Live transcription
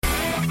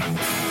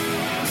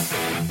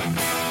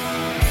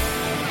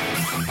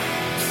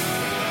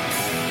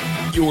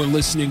You're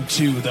listening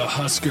to the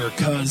Husker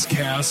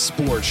Cuzcast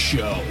Sports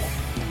Show.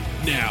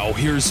 Now,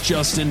 here's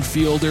Justin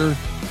Fielder,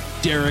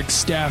 Derek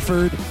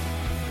Stafford,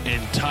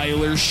 and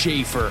Tyler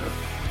Schaefer.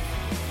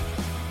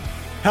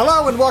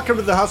 Hello and welcome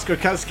to the Husker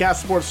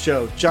Cuzcast Sports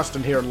Show.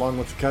 Justin here along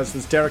with the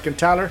cousins Derek and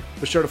Tyler.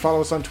 Be sure to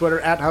follow us on Twitter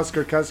at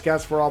Husker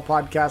Cuzcast for all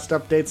podcast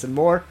updates and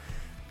more.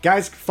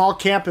 Guys, fall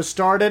camp has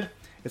started.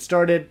 It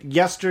started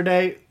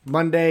yesterday,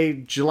 Monday,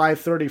 July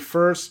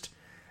 31st.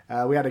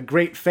 We had a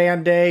great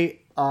fan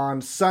day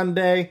on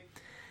Sunday.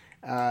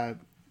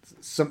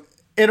 Some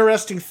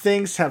interesting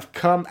things have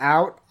come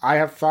out, I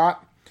have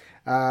thought.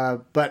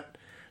 But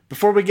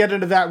before we get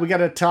into that, we got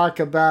to talk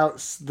about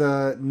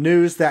the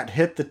news that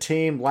hit the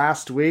team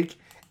last week,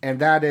 and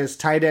that is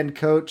tight end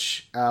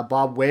coach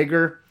Bob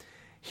Wager.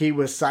 He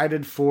was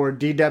cited for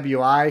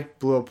DWI,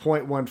 blew a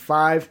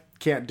 .15,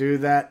 can't do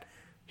that.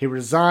 He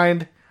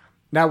resigned.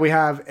 Now we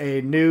have a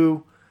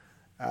new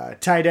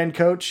tight end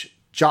coach.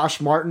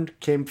 Josh Martin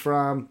came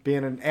from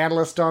being an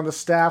analyst on the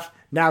staff.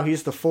 Now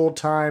he's the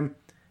full-time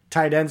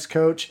tight ends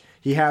coach.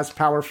 He has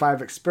Power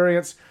 5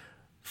 experience.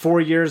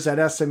 4 years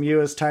at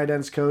SMU as tight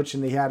ends coach,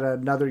 and he had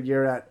another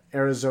year at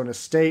Arizona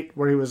State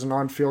where he was an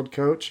on-field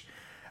coach.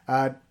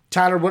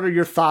 Tyler, what are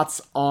your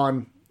thoughts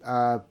on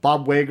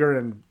Bob Wager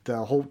and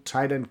the whole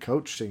tight end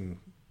coaching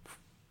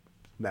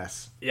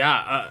mess?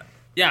 Yeah,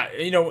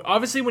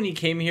 obviously when he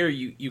came here,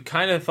 you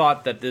kind of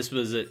thought that this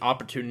was an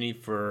opportunity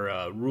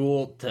for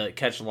Rule to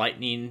catch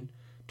lightning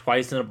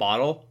twice in a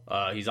bottle.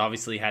 He's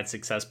obviously had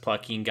success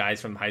plucking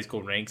guys from high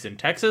school ranks in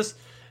Texas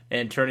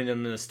and turning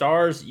them into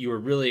stars. You were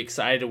really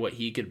excited what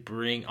he could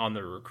bring on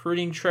the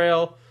recruiting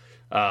trail.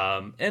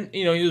 And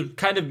he was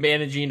kind of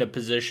managing a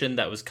position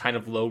that was kind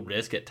of low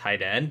risk at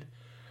tight end.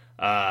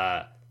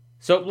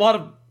 So a lot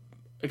of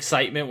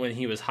excitement when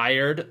he was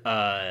hired.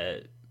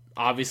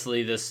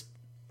 Obviously this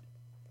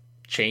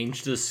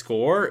changed the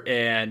score,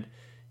 and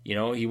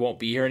he won't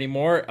be here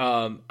anymore.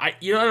 I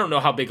don't know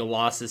how big a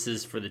loss this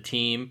is for the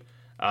team.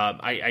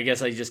 I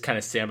guess I just kind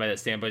of stand by that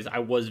standpoint. I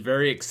was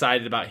very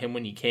excited about him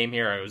when he came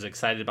here. I was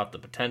excited about the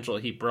potential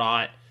he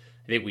brought.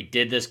 I think we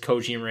did this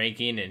coaching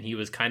ranking, and he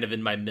was kind of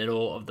in my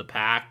middle of the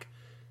pack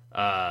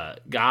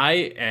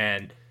guy.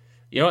 And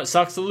it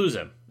sucks to lose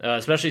him,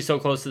 especially so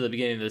close to the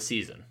beginning of the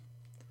season.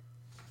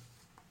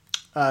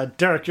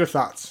 Derek, your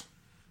thoughts?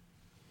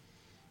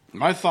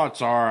 My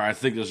thoughts are, I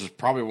think this is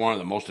probably one of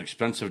the most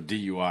expensive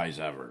DUIs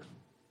ever.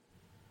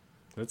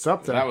 It's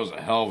up there. That was a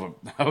hell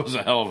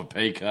of a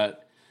pay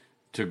cut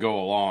to go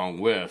along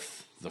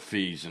with the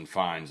fees and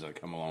fines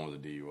that come along with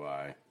a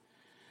DUI.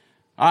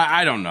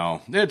 I don't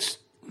know. It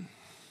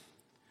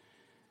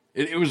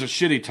was a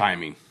shitty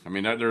timing. I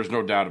mean, there's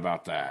no doubt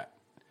about that.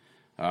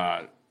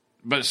 But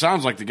it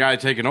sounds like the guy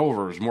taking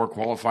over is more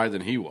qualified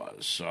than he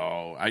was.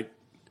 So I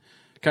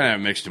kind of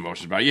have mixed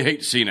emotions about it. You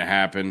hate seeing it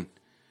happen.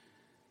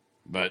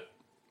 But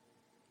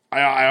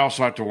I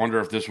also have to wonder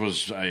if this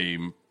was a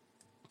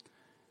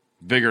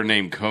bigger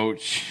name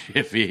coach,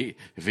 if he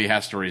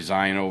has to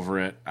resign over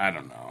it. I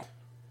don't know.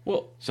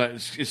 Well, so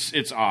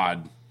it's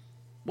odd.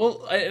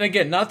 Well, and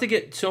again, not to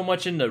get so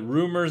much into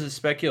rumors and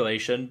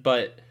speculation,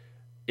 but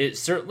it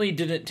certainly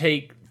didn't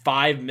take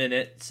 5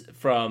 minutes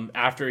from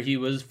after he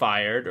was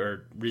fired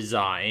or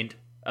resigned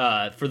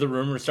for the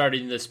rumor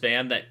starting to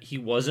span that he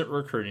wasn't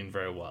recruiting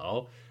very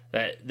well,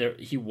 that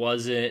he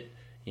wasn't.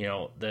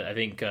 I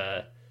think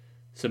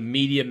some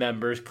media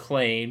members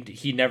claimed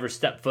he never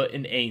stepped foot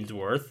in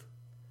Ainsworth.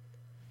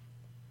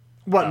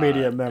 What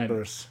media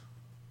members?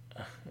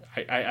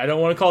 I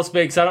don't want to call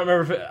space. I don't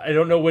remember. I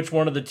don't know which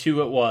one of the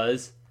two it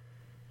was.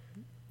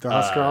 The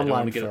Husker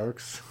Online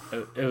folks.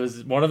 It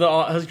was one of the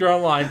Husker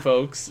Online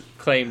folks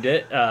claimed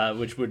it,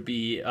 which would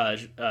be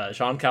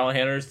Sean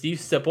Callahan or Steve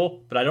Sipple,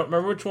 but I don't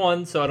remember which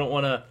one, so I don't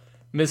want to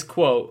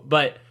misquote.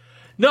 But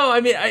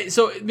no,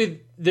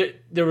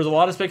 there was a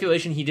lot of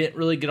speculation. He didn't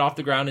really get off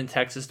the ground in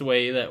Texas the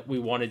way that we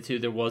wanted to.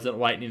 There wasn't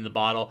lightning in the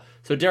bottle.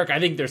 So, Derek, I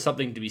think there's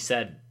something to be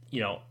said.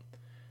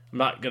 I'm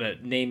not going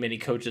to name any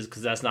coaches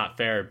because that's not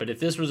fair. But if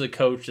this was a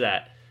coach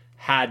that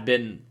had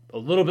been a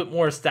little bit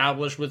more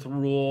established with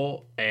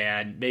Rule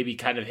and maybe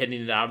kind of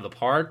hitting it out of the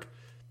park,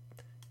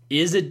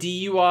 is a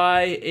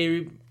DUI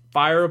a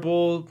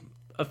fireable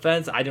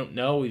offense? I don't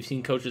know. We've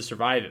seen coaches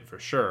survive it for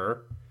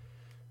sure.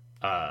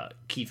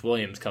 Keith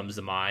Williams comes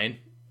to mind.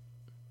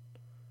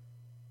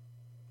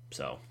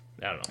 So,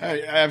 I don't know.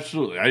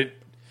 Absolutely.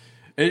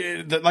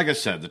 Like I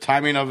said, the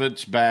timing of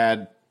it's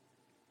bad.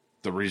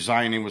 The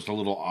resigning was a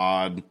little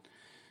odd.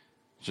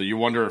 So you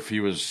wonder if he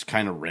was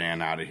kind of ran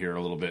out of here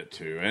a little bit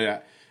too.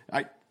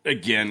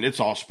 Again, it's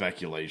all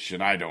speculation.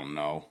 I don't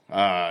know.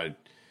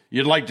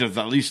 You'd like to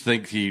at least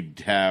think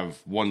he'd have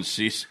one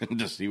season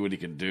to see what he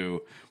could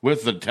do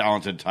with the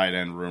talented tight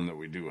end room that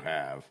we do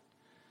have.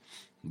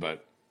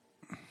 But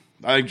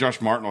I think Josh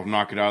Martin will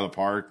knock it out of the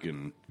park,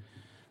 and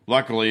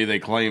luckily they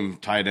claim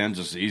tight ends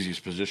as the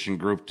easiest position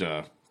group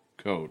to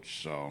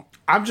coach. So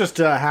I'm just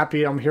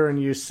happy I'm hearing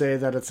you say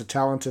that it's a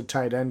talented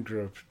tight end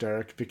group,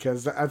 Derek,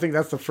 because I think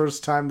that's the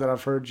first time that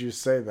I've heard you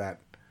say that.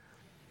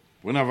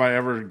 when have I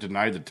ever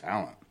denied the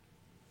talent?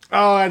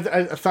 Oh, I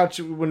thought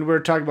when we were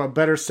talking about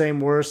better, same,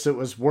 worse, it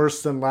was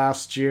worse than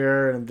last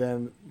year, and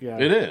then, yeah.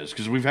 It is,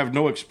 because we've had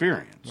no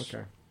experience.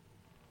 Okay.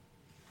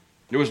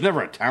 It was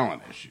never a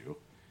talent issue.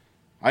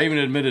 I even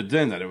admitted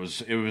then that it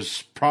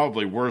was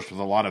probably worse with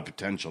a lot of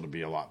potential to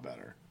be a lot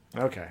better.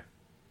 Okay.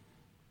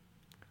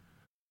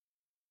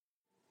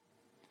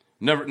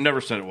 Never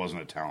said it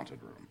wasn't a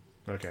talented room.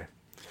 Okay.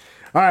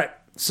 All right.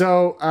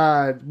 So,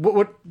 Tyler,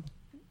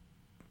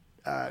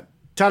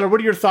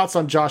 what are your thoughts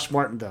on Josh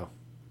Martin, though?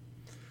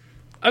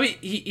 I mean,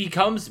 he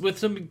comes with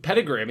some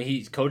pedigree. I mean,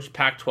 he's coached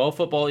Pac-12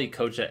 football. He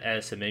coached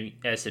at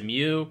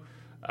SMU.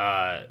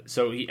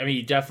 So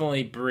he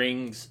definitely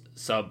brings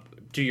some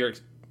to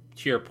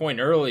your point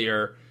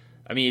earlier.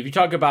 I mean, if you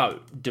talk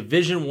about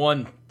Division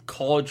I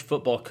college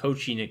football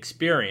coaching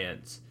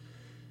experience,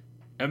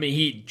 I mean,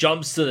 he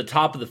jumps to the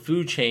top of the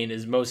food chain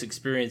as most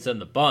experienced in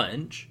the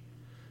bunch.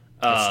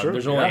 That's true,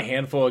 There's only a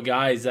handful of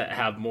guys that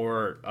have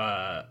more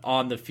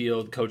on the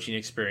field coaching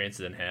experience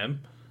than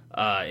him.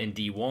 In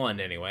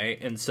D1 anyway.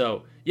 And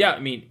so, yeah, I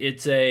mean,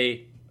 it's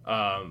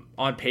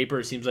on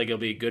paper, it seems like it'll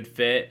be a good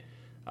fit.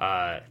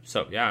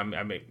 So, yeah,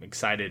 I'm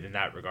excited in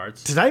that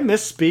regards. Did I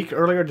misspeak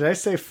earlier? Did I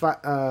say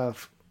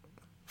 5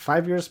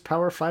 years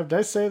Power 5? Did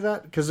I say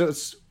that? Because it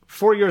was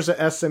 4 years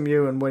at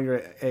SMU and 1 year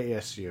at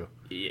ASU.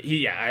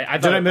 Yeah, I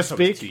thought Did I it was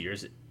misspeak? 2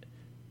 years.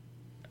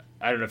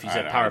 I don't know if you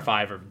said Power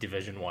 5 or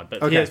Division 1,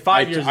 but Okay. he has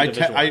 5 years in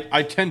Division 1.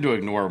 I tend to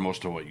ignore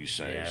most of what you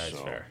say. Yeah, that's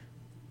so. fair.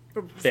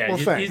 Well, Yeah,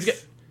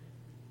 thanks.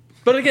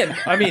 but again,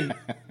 I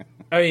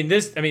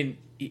mean,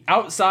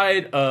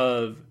 outside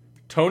of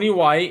Tony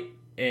White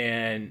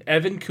and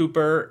Evan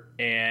Cooper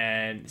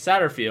and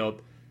Satterfield,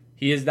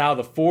 he is now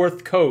the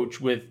fourth coach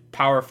with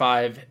Power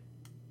 5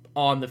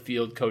 on the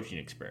field coaching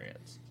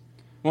experience.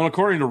 Well,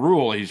 according to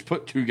Rule, he's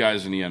put 2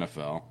 guys in the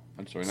NFL.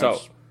 That's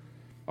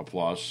a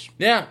plus.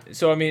 Yeah,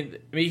 so I mean,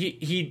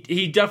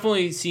 he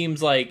definitely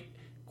seems like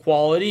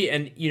quality,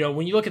 and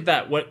when you look at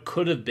that, what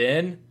could have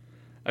been.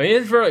 I mean,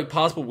 it's very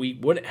possible we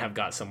wouldn't have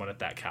got someone at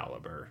that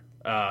caliber.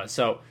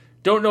 So,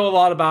 don't know a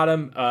lot about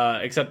him,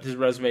 except his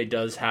resume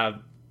does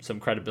have some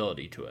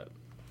credibility to it.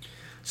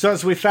 So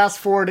as we fast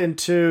forward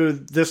into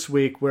this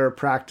week where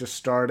practice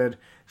started,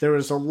 there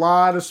was a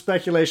lot of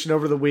speculation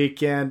over the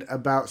weekend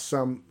about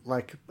some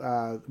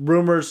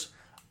rumors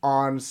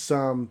on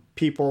some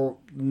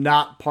people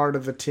not part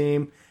of the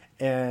team.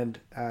 And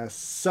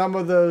some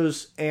of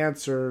those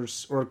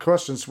answers or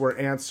questions were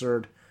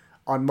answered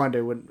on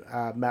Monday when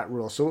Matt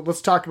Rule. So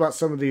let's talk about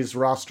some of these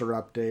roster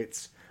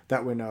updates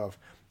that we know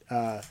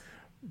of.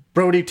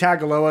 Brody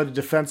Tagaloa, the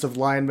defensive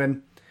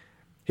lineman,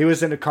 he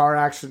was in a car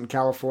accident in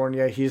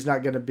California. He's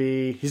going to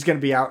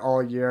be out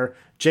all year.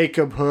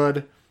 Jacob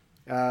Hood,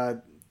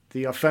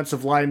 the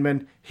offensive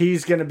lineman,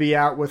 he's going to be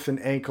out with an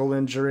ankle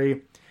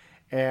injury.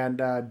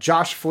 And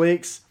Josh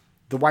Fleeks,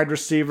 the wide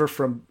receiver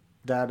from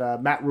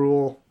that Matt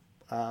Rule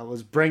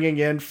was bringing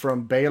in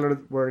from Baylor,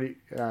 where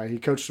he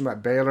coached him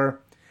at Baylor.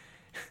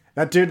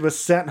 That dude was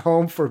sent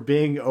home for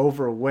being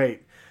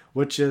overweight,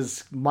 which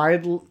is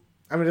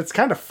it's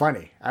kind of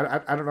funny.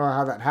 I don't know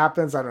how that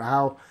happens. I don't know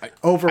how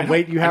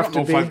overweight you have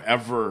to be. I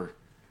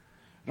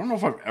don't know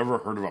if I've ever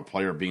heard of a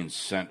player being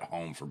sent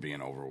home for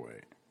being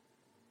overweight.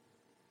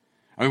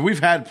 I mean, we've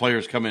had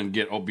players come in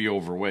and be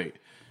overweight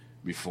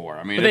before.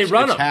 I mean, but it's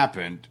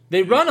happened.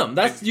 They run them.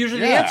 That's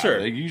usually the answer.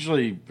 They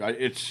usually,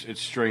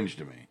 it's strange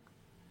to me.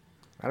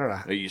 I don't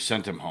know. That you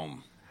sent him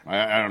home.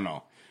 I don't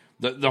know.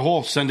 The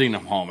whole sending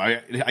him home.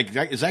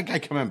 Is that guy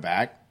coming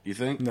back, you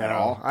think, No, at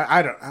all?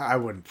 I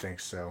wouldn't think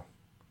so.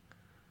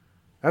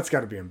 That's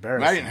got to be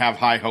embarrassing. I didn't have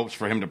high hopes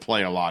for him to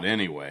play a lot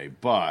anyway,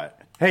 but...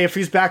 Hey, if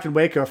he's back in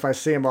Waco, if I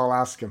see him, I'll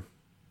ask him.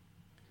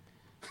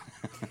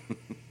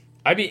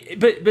 I mean,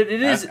 but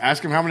it is...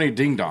 Ask him how many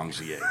ding-dongs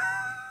he ate.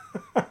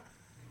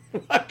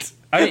 What?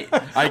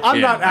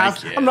 I'm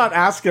not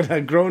asking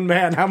a grown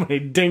man how many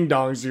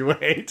ding-dongs you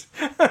ate.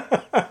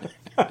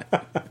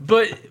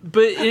 But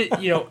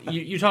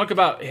you talk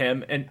about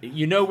him, and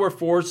we're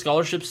 4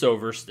 scholarships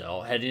over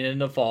still, heading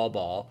into fall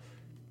ball.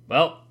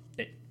 Well,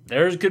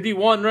 there could be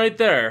one right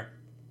there.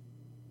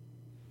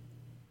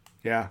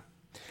 Yeah.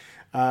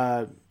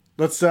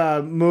 Let's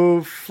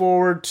move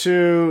forward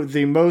to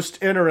the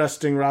most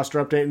interesting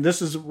roster update, and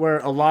this is where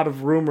a lot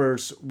of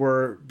rumors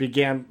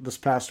began this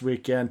past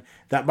weekend,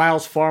 that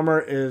Miles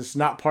Farmer is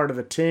not part of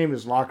the team.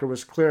 His locker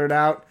was cleared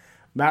out.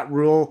 Matt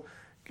Rule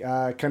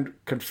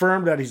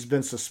confirmed that he's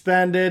been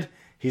suspended.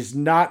 He's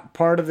not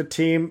part of the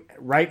team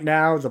right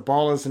now. The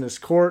ball is in his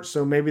court,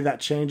 so maybe that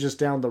changes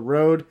down the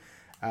road.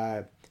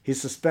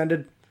 He's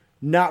suspended,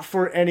 not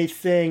for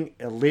anything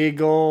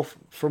illegal,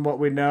 from what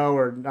we know,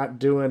 or not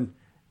doing,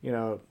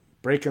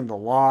 breaking the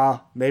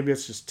law. Maybe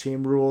it's just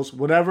team rules.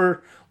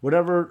 Whatever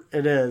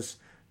it is,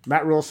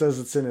 Matt Rule says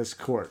it's in his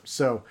court.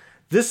 So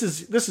this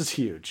is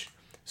huge.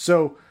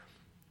 So,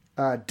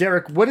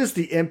 Derek, what is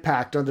the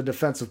impact on the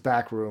defensive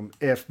back room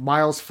if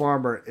Miles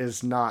Farmer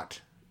is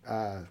not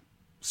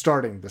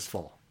starting this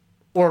fall,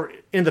 or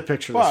in the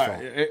picture this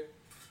fall.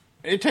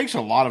 It takes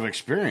a lot of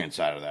experience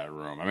out of that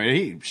room. I mean,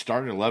 he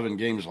started 11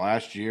 games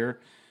last year,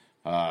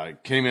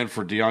 came in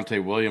for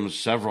Deontay Williams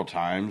several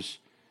times.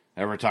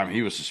 Every time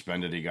he was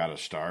suspended, he got a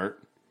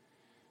start.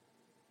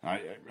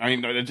 I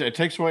mean, it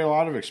takes away a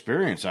lot of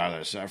experience out of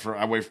this,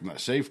 away from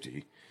that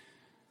safety.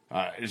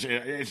 I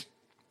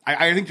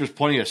think there's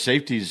plenty of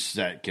safeties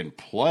that can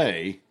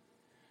play,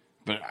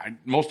 but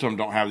most of them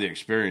don't have the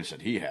experience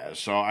that he has.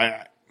 So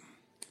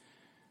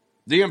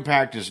the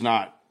impact is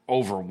not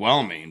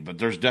overwhelming, but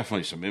there's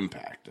definitely some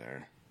impact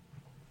there.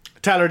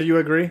 Tyler, do you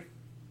agree?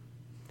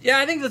 Yeah,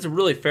 I think that's a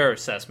really fair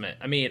assessment.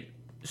 I mean,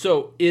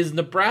 so is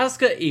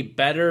Nebraska a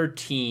better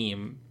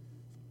team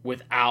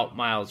without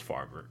Miles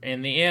Farmer?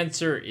 And the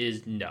answer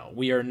is no.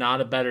 We are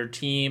not a better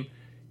team.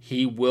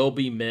 He will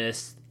be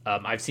missed.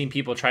 I've seen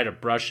people try to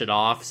brush it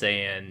off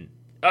saying,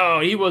 oh,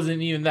 he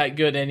wasn't even that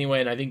good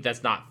anyway, and I think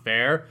that's not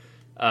fair.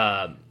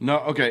 No,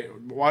 okay.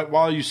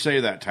 While you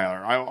say that,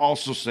 Tyler, I'll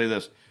also say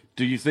this.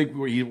 Do you think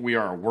we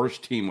are a worse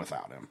team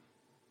without him?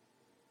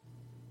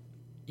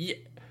 Yeah.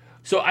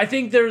 So I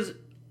think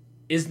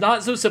it's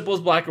not so simple as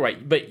black or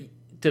white, but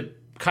to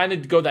kind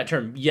of go that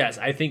term, yes,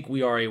 I think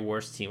we are a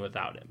worse team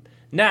without him.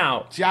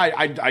 Now, see,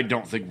 I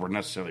don't think we're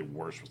necessarily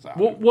worse without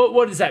him.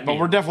 What does that mean?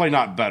 But we're definitely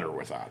not better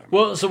without him.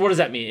 Well, so what does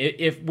that mean?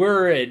 If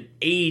we're an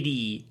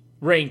 80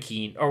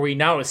 ranking, are we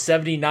now a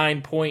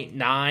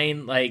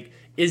 79.9? Like,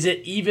 is it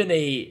even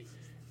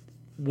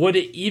would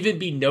it even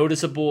be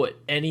noticeable at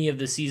any of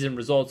the season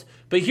results?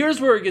 But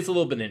here's where it gets a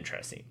little bit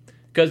interesting.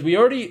 Because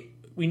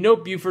we know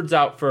Buford's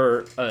out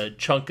for a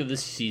chunk of the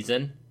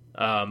season.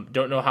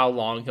 Don't know how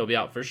long he'll be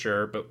out for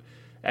sure, but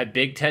at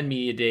Big Ten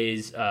Media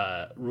Days,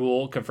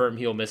 Rule confirmed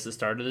he'll miss the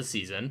start of the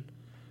season.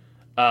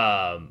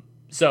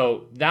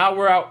 So now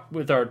we're out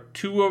with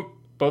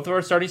both of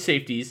our starting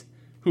safeties,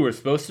 who are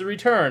supposed to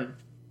return.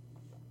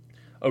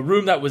 A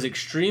room that was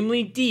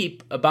extremely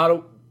deep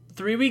about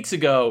 3 weeks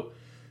ago,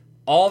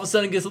 all of a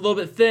sudden gets a little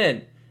bit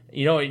thin.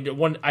 You know,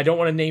 I don't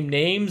want to name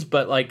names,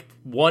 but like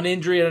one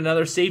injury at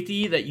another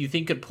safety that you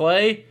think could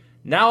play,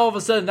 now all of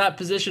a sudden that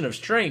position of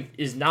strength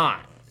is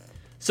not.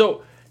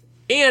 So,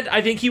 and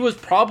I think he was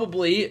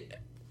probably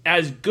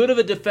as good of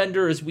a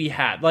defender as we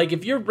had. Like,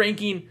 if you're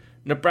ranking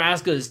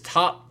Nebraska's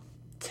top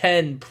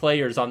 10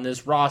 players on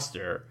this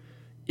roster,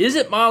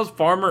 isn't Miles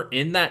Farmer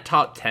in that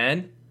top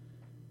 10?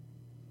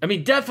 I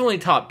mean, definitely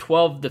top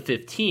 12 to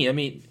 15. I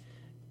mean,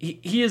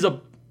 he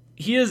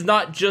is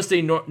not just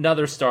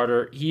another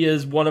starter. He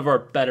is one of our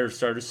better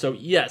starters. So,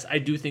 yes, I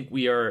do think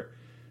we are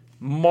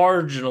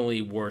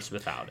marginally worse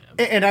without him.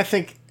 And I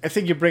think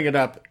you bring it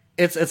up.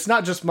 It's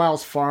not just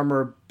Miles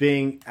Farmer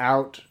being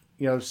out,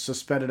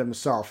 suspended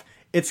himself.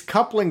 It's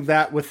coupling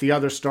that with the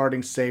other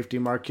starting safety,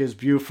 Marquez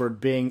Buford,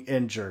 being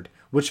injured,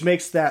 which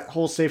makes that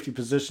whole safety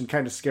position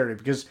kind of scary.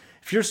 Because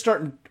if you're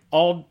starting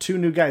all two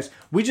new guys,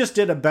 we just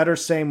did a Better,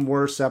 Same,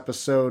 Worse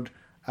episode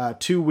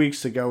 2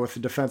 weeks ago with the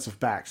defensive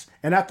backs.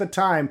 And at the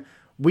time,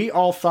 we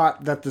all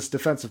thought that this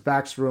defensive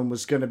backs room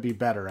was going to be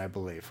better, I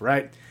believe,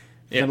 right?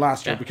 Than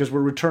last year, because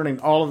we're returning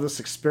all of this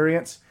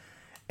experience.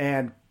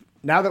 And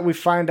now that we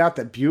find out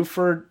that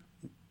Buford,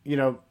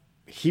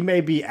 he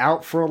may be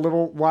out for a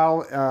little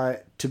while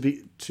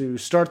to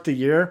start the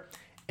year,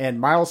 and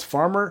Miles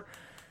Farmer,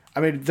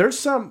 I mean,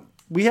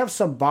 we have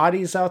some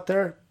bodies out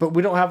there, but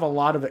we don't have a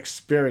lot of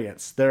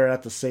experience there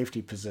at the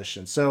safety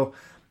position. So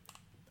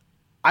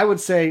I would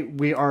say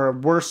we are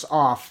worse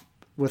off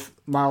with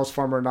Miles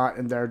Farmer not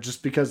in there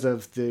just because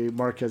of the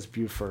Marquez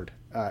Buford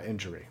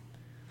injury.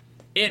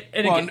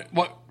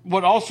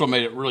 What also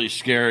made it really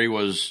scary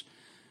was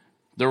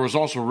there was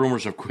also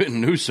rumors of Quentin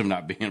Newsome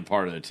not being a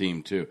part of the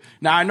team, too.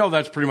 Now, I know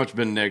that's pretty much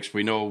been nixed.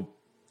 We know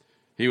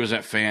he was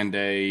at Fan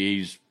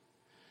Day.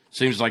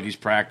 Seems like he's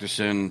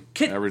practicing.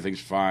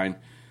 Everything's fine.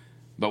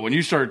 But when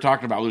you started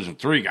talking about losing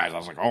 3 guys, I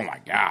was like, oh, my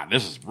God,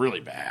 this is really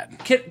bad.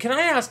 Can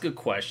I ask a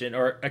question,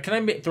 or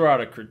can I throw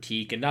out a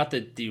critique, and not to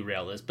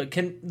derail this, but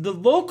can the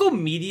local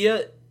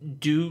media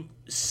do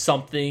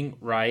something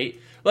right?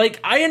 Like,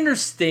 I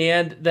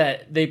understand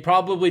that they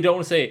probably don't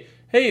want to say,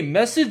 hey,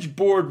 message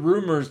board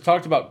rumors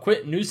talked about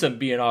Quentin Newsome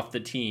being off the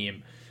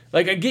team.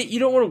 Like, I get you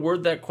don't want to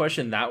word that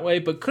question that way,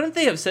 but couldn't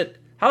they have said,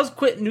 how's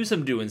Quentin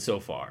Newsome doing so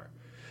far?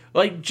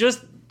 Like,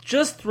 just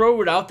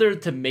throw it out there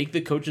to make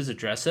the coaches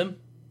address him?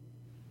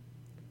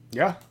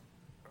 Yeah.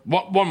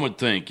 One would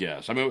think,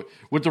 yes. I mean,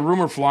 with the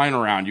rumor flying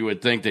around, you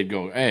would think they'd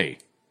go, hey,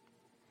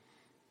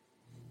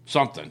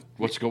 something.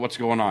 What's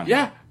going on?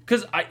 Yeah,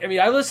 because,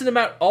 I listened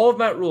to all of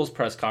Matt Rule's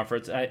press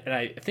conference, and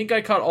I think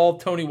I caught all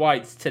of Tony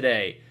White's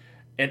today.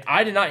 And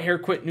I did not hear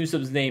Quentin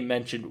Newsome's name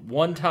mentioned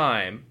one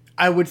time.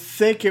 I would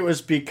think it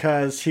was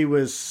because he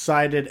was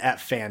cited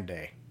at Fan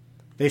Day.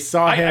 They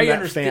saw him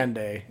at Fan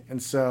Day,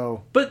 and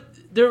so. But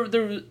there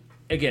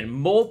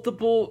again,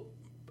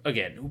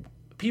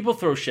 people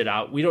throw shit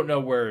out. We don't know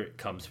where it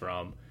comes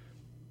from,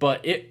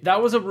 but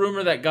that was a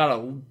rumor that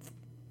got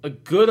a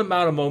good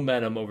amount of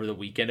momentum over the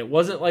weekend. It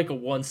wasn't like a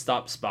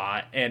one-stop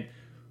spot. And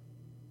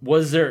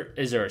is there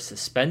a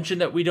suspension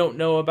that we don't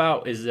know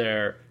about? Is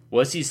there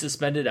Was he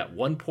suspended at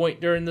one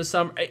point during the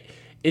summer?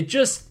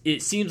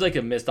 It seems like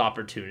a missed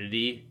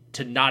opportunity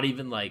to not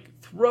even like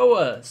throw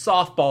a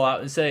softball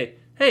out and say,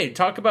 hey,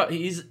 talk about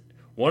he's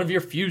one of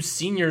your few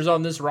seniors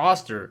on this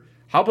roster.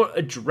 How about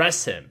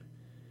address him?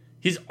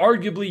 He's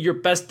arguably your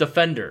best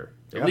defender,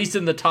 at least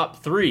in the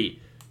top 3.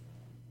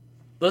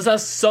 Let's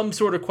ask some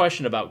sort of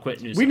question about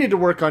Quentin Newsom. We need to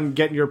work on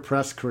getting your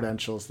press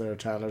credentials there,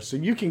 Tyler, so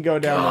you can go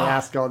down and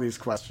ask all these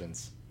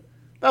questions.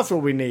 That's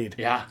what we need.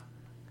 Yeah.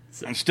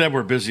 Instead,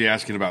 we're busy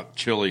asking about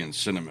chili and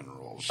cinnamon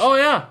rolls. Oh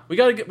yeah, we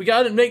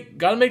gotta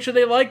make sure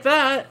they like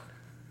that.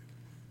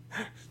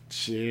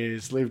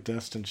 Jeez, leave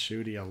Dustin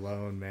Schutte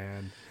alone,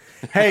 man.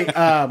 Hey,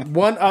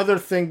 one other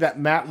thing that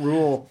Matt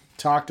Rule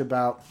talked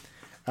about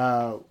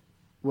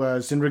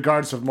was in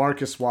regards of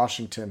Marcus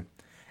Washington,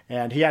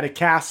 and he had a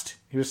cast.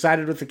 He was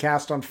sided with the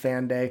cast on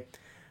Fan Day.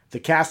 The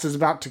cast is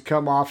about to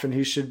come off, and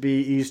he should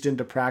be eased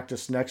into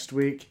practice next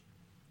week.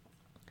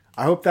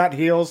 I hope that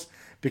heals,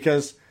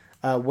 because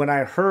when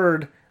I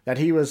heard that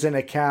he was in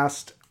a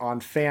cast on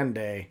Fan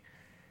Day,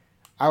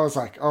 I was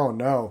like, oh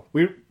no.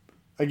 We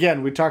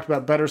talked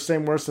about better,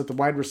 same, worse at the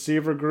wide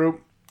receiver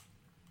group.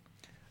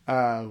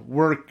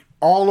 We're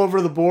all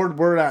over the board.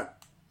 We're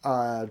at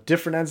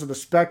different ends of the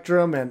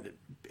spectrum and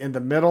in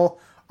the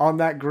middle on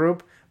that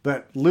group.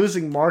 But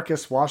losing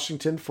Marcus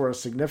Washington for a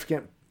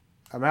significant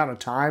amount of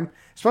time,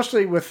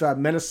 especially with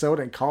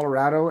Minnesota and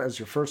Colorado as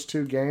your first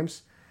 2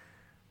 games,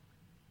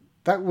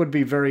 that would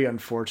be very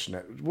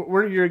unfortunate. What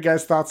are your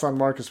guys' thoughts on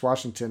Marcus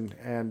Washington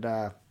and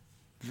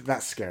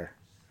that scare?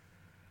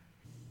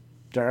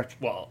 Derek?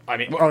 Well, I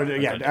mean... Oh,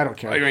 yeah, I don't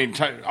care. I mean,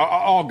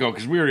 I'll go,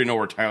 because we already know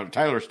where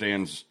Tyler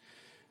stands,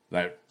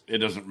 that it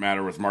doesn't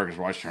matter with Marcus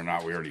Washington or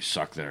not. We already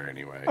suck there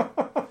anyway.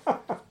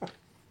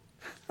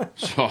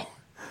 So,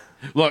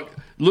 look,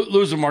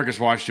 losing Marcus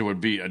Washington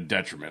would be a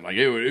detriment. Like,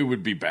 it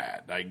would be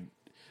bad.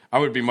 I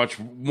would be much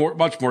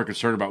more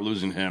concerned about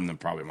losing him than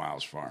probably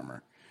Miles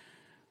Farmer.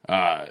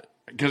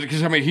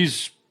 Because I mean,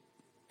 he's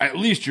at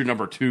least your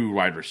number 2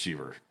 wide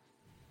receiver.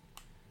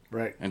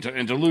 Right. And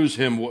to lose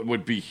him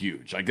would be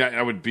huge. Like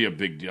that would be a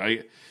big deal.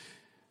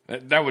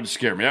 That would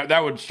scare me.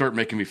 That would start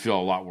making me feel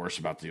a lot worse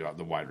about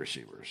the wide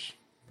receivers.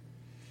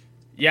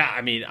 Yeah,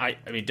 I mean,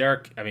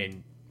 Derek,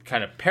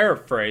 kind of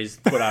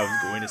paraphrased what I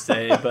was going to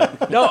say,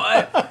 but no,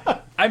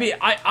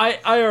 I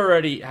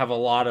already have a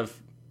lot of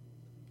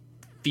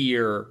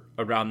fear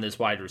around this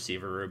wide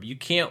receiver room. You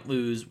can't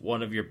lose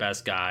one of your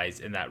best guys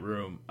in that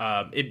room.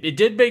 It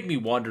did make me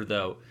wonder,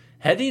 though,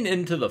 heading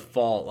into the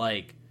fall,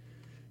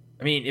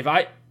 if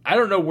I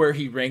don't know where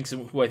he ranks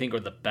and who I think are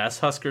the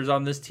best Huskers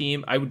on this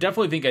team. I would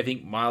definitely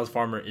think Miles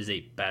Farmer is a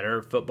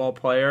better football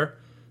player.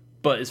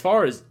 But as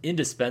far as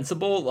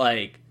indispensable,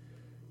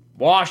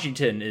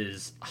 Washington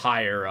is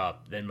higher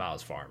up than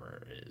Miles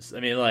Farmer is.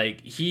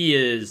 He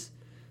is,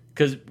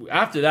 because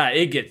after that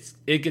it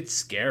gets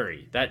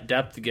scary. That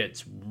depth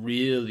gets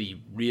really,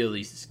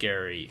 really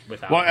scary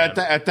without him.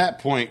 At that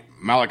point,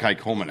 Malachi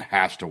Coleman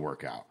has to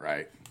work out,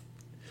 right?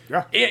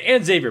 Yeah.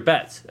 And Xavier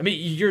Betts.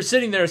 You're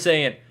sitting there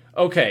saying,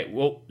 okay,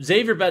 well,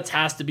 Xavier Betts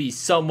has to be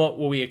somewhat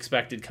what we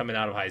expected coming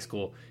out of high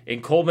school,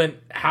 and Coleman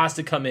has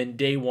to come in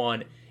day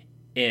one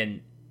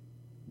and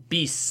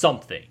be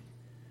something.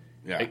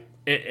 Yeah.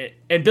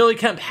 And Billy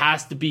Kemp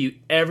has to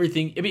be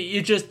everything.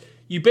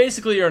 You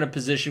basically are in a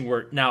position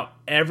where now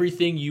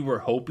everything you were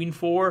hoping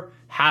for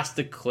has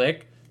to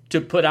click to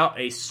put out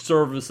a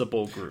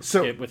serviceable group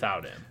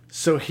without him.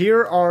 So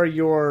here are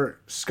your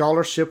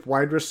scholarship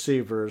wide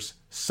receivers,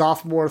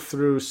 sophomore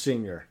through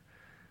senior.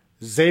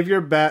 Xavier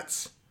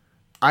Betts,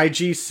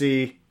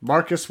 IGC,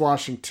 Marcus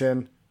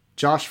Washington,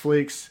 Josh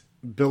Fleeks,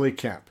 Billy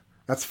Kemp.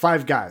 That's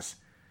 5 guys.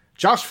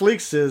 Josh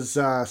Fleeks is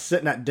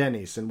sitting at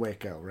Denny's in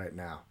Waco right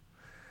now.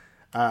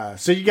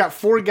 So you got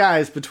 4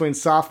 guys between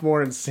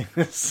sophomore and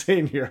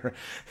senior.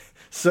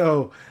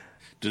 So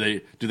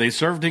do they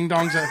serve ding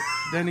dongs at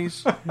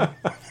Denny's?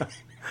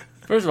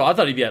 First of all, I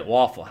thought he'd be at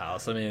Waffle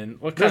House. What kind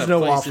there's of no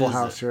place Waffle is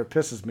House it? here. It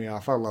pisses me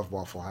off. I love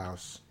Waffle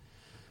House.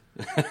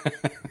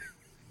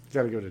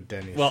 Got to go to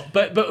Denny's. Well,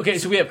 but okay,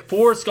 so we have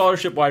 4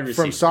 scholarship wide receivers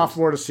from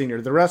sophomore to senior.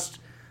 The rest,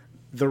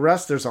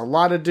 there's a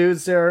lot of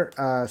dudes there.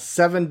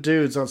 7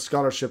 dudes on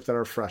scholarship that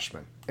are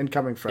freshmen,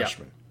 incoming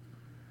freshmen.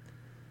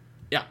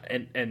 Yeah,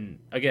 and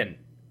again,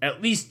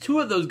 at least 2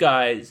 of those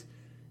guys,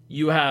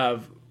 you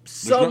have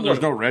some.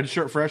 There's no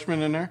redshirt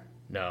freshman in there?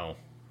 No.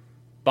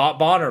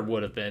 Bonner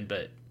would have been,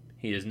 but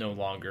he is no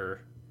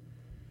longer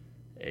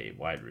a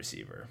wide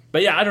receiver.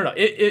 But yeah, I don't know.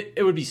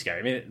 It would be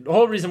scary. The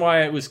whole reason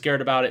why I was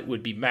scared about it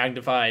would be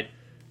magnified,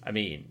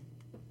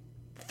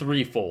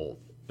 threefold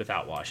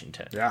without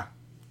Washington. Yeah,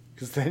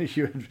 because then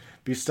you would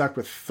be stuck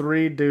with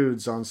 3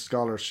 dudes on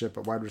scholarship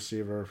at wide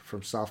receiver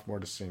from sophomore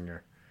to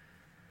senior.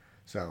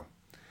 So,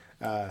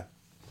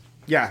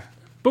 yeah.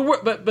 But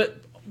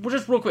we're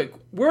just real quick.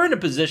 We're in a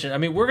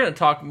position. We're going to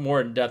talk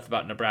more in depth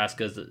about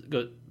Nebraska,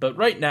 but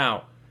right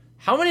now,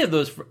 how many of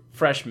those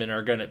freshmen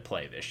are going to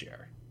play this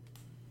year?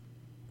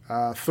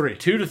 3.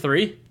 2 to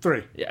 3?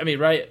 3. Yeah,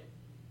 right?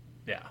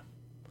 Yeah.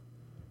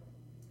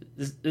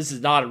 this is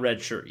not a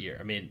red shirt year.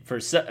 I mean,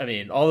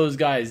 all those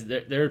guys,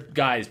 they're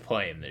guys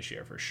playing this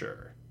year for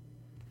sure.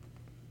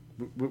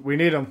 We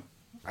need them.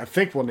 I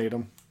think we'll need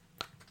them.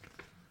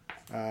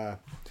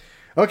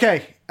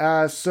 Okay,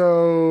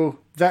 so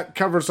that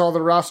covers all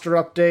the roster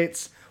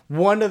updates.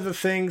 One of the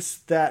things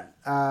that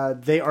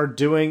they are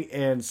doing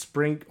in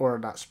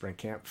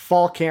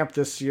fall camp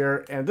this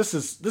year, and this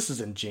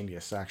is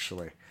ingenious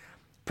actually.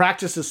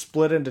 Practice is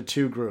split into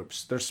two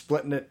groups. They're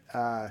splitting it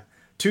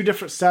 2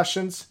 different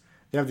sessions.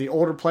 They have the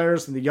older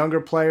players and the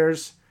younger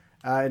players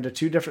into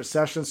 2 different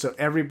sessions, so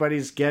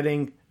everybody's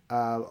getting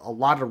a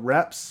lot of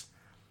reps.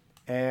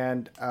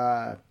 And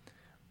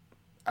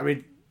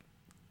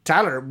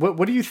Tyler,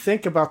 what do you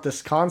think about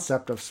this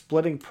concept of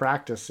splitting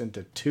practice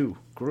into 2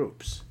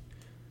 groups?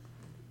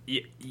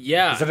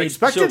 Yeah. Is that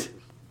expected?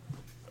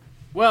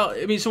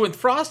 So with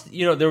Frost,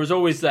 there was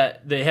always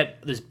that they had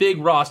this big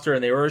roster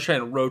and they were always trying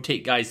to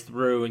rotate guys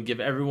through and give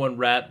everyone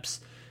reps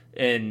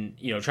and,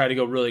 try to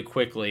go really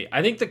quickly.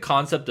 I think the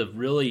concept of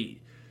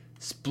really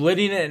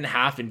splitting it in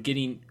half and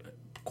getting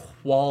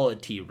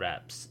quality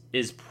reps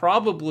is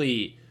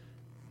probably,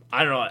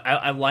 I don't know,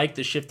 I like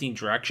the shifting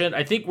direction.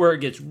 I think where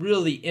it gets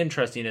really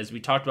interesting, as we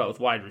talked about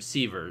with wide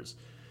receivers,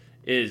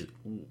 is,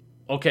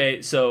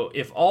 okay, so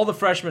if all the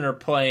freshmen are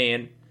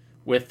playing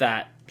with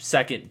that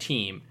second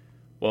team,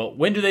 well,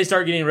 when do they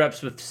start getting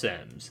reps with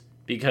Sims?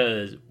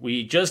 Because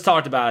we just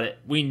talked about it.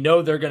 We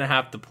know they're going to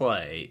have to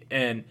play.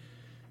 And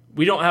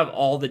we don't have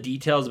all the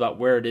details about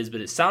where it is, but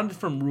it sounded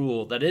from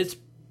Rule that it's,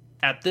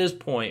 at this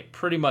point,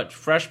 pretty much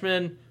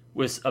freshmen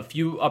with a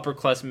few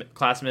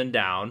upperclassmen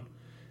down.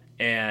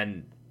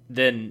 And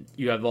then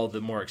you have all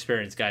the more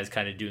experienced guys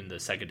kind of doing the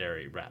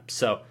secondary reps.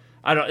 So,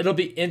 I don't know. It'll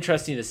be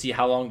interesting to see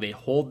how long they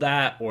hold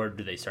that, or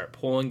do they start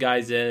pulling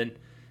guys in?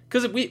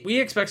 Because we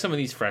expect some of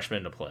these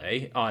freshmen to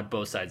play on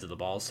both sides of the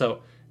ball,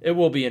 so it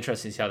will be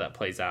interesting to see how that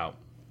plays out.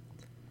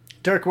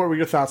 Derek, what were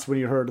your thoughts when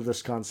you heard of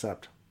this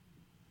concept?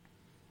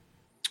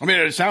 I mean,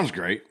 it sounds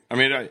great. I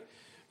mean,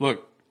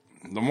 look,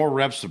 the more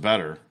reps, the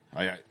better.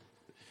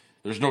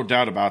 There's no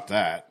doubt about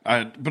that.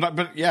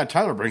 But yeah,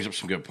 Tyler brings up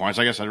some good points.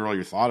 I guess I never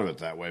really thought of it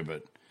that way,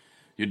 but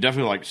you'd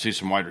definitely like to see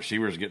some wide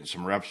receivers getting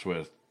some reps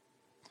with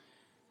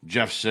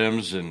Jeff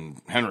Sims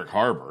and Henrik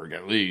Harburg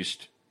at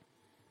least.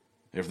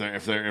 If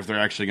they're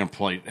actually going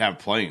to have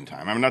playing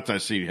time. I mean, not that I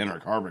see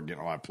Henrik Harburg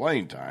getting a lot of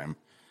playing time,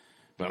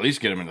 but at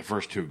least get him in the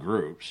first 2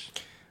 groups.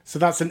 So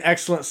that's an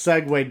excellent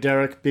segue,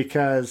 Derek,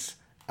 because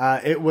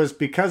it was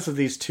because of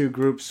these 2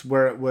 groups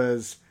where it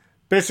was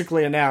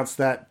basically announced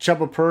that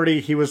Chubba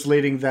Purdy, he was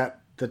leading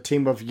the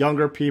team of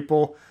younger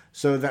people,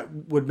 so that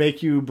would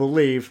make you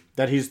believe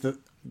that he's the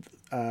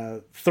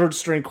 3rd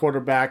string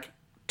quarterback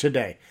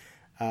today.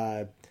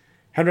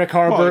 Henrik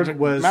Harburg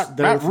was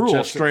there. Matt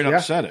Rule straight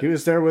up said it. He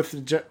was there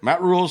with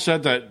Matt Rule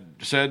said,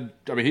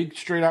 he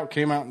straight out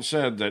came out and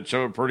said that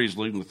Chubba Purdy's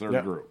leading the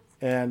 3rd group.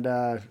 And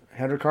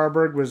Henrik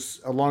Harburg was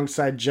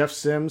alongside Jeff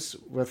Sims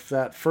with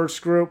that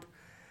first group.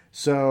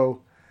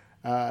 So,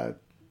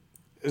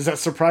 is that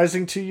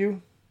surprising to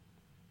you,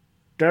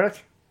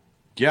 Derek?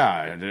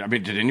 Yeah. I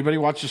mean, did anybody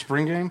watch the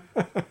spring game?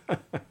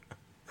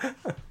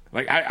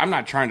 I'm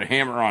not trying to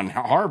hammer on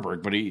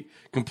Harburg, but he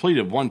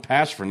completed 1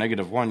 pass for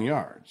 -1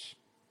 yards.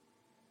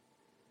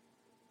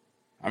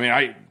 I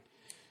mean,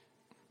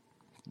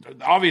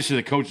 obviously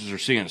the coaches are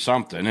seeing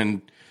something,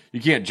 and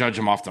you can't judge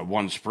them off the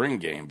 1 spring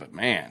game. But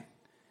man,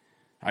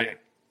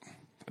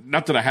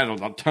 not that I had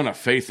a ton of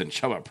faith in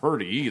Chubba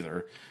Purdy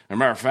either. As a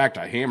matter of fact,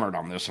 I hammered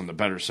on this on the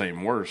Better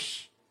Same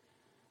Worse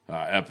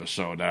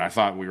episode that I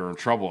thought we were in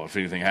trouble if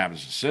anything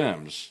happens to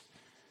Sims.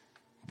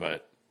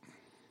 But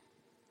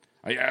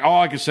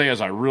all I can say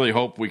is I really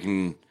hope we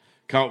can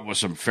come up with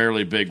some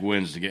fairly big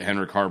wins to get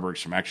Henrik Harburg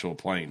some actual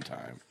playing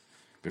time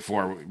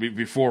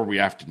before we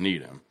have to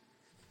need him.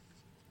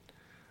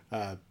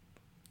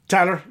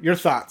 Tyler, your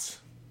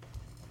thoughts?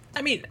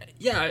 I mean,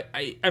 yeah,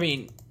 I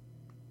mean,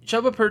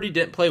 Chubba Purdy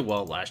didn't play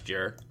well last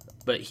year,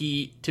 but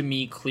he, to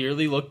me,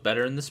 clearly looked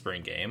better in the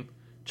spring game.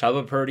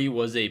 Chubba Purdy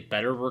was a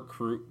better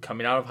recruit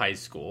coming out of high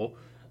school.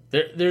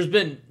 There's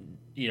been,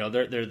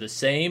 they're the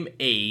same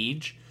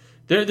age.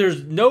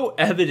 There's no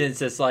evidence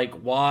that's like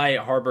why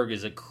Harburg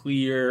is a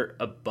clear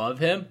above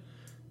him.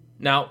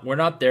 Now, we're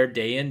not there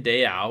day in,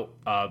 day out.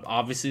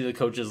 Obviously, the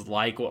coaches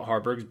like what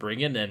Harburg's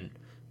bringing, and,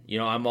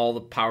 I'm all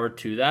the power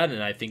to that,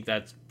 and I think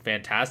that's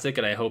fantastic,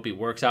 and I hope he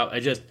works out.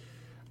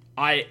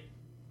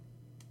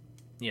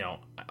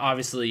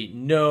 Obviously,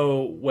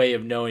 no way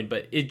of knowing,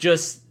 but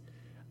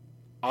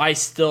I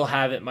still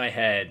have it in my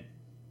head.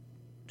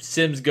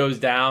 Sims goes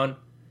down,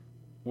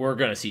 we're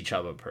going to see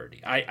Chubba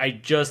Purdy. I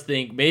just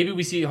think maybe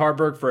we see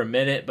Harburg for a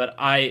minute, but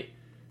I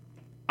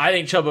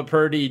think Chubba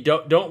Purdy,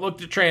 don't look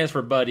to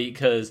transfer, buddy,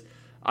 because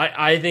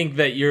I think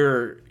that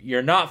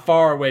you're not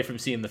far away from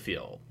seeing the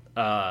field.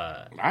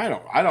 I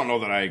don't know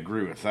that I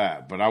agree with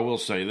that, but I will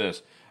say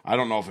this: I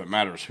don't know if it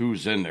matters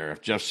who's in there.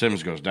 If Jeff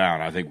Sims goes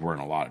down, I think we're in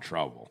a lot of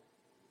trouble.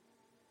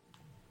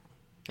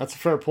 That's a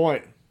fair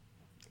point.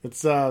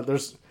 It's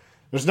there's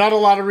not a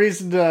lot of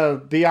reason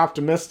to be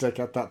optimistic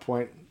at that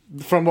point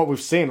from what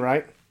we've seen,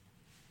 right?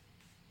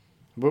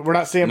 But we're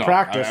not seeing No,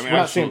 practice. I mean, we're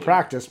not seeing absolutely.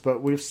 practice,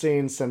 but we've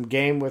seen some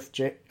game with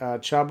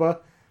Chuba.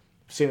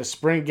 We've seen a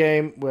spring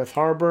game with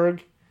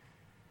Harburg,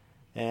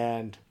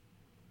 and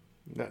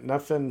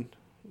nothing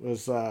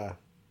was. I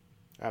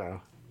don't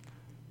know.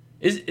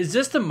 Is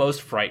this the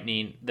most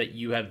frightening that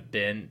you have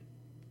been?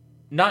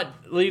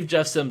 Not leave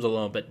Jeff Sims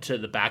alone, but to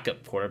the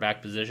backup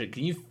quarterback position.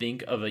 Can you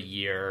think of a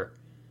year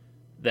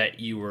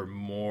that you were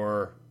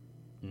more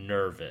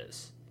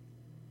nervous?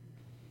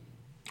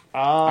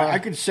 I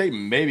could say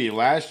maybe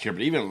last year,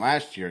 but even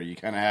last year, you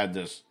kind of had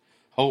this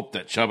hope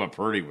that Chuba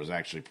Purdy was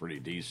actually pretty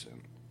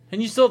decent.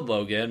 And you still had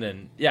Logan,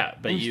 and yeah,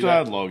 but You you still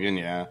had Logan,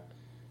 yeah.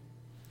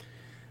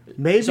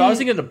 Maybe. So I was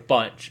thinking of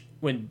Bunch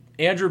when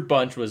Andrew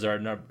Bunch was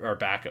our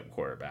backup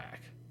quarterback.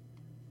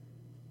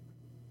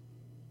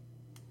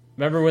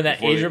 Remember when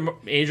that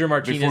Adrian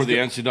Martinez Before the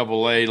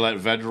NCAA let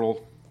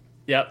Vedral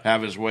Yep.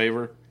 have his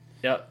waiver?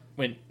 Yep.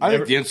 When I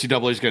think the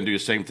NCAA is going to do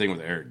the same thing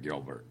with Eric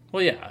Gilbert.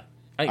 Well, yeah.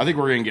 I think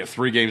we're going to get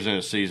 3 games in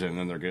a season,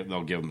 and then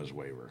they'll give him his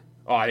waiver.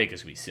 Oh, I think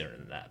it's gonna be sooner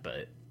than that,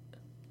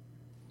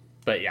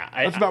 but yeah,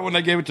 That's about when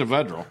they gave it to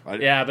Vedral.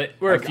 Yeah, but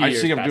we're a few years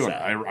I see him past doing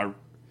that. it.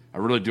 I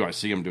really do. I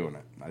see him doing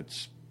it.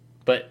 It's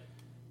But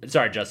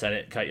sorry, Justin, I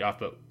didn't cut you off.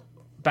 But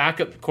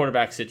backup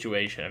quarterback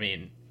situation. I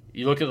mean,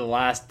 you look at the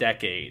last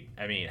decade.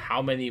 I mean,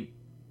 how many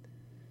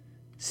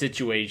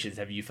situations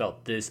have you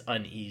felt this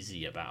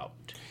uneasy about?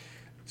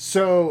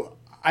 So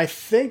I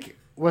think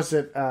was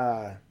it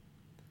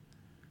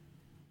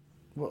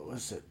what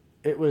was it?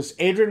 It was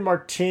Adrian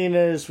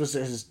Martinez. Was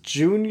it his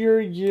junior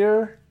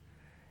year?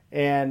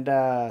 And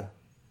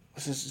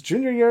was his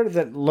junior year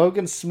that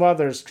Logan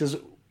Smothers? Because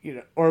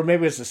or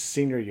maybe it was his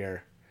senior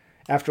year.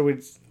 After we,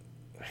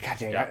 God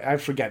dang, I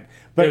forget.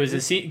 But It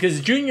was because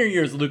junior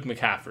year is Luke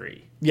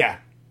McCaffrey, yeah.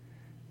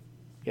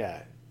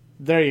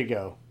 There you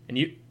go. and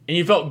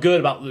you felt good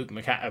about Luke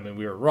McCaffrey. I mean,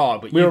 we were wrong,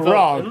 but We you were felt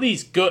wrong. at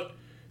least good.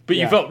 But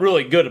Yeah. you felt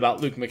really good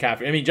about Luke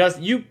McCaffrey. I mean,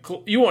 just you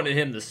wanted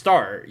him to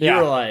start. You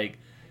Yeah. were like,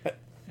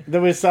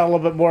 Then we saw a little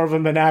bit more of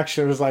him in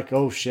action. It was like,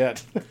 oh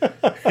shit.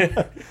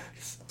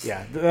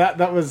 Yeah,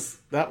 that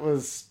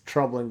was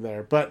troubling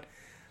there. But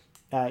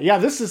yeah,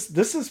 this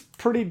is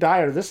pretty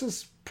dire. This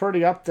is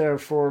pretty up there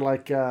for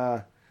like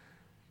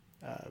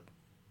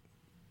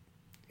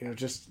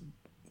just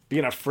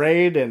being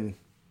afraid and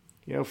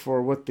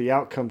for what the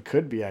outcome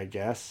could be, I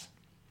guess.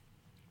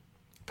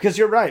 Because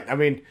you're right. I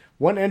mean,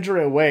 one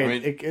injury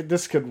away,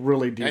 this could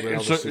really derail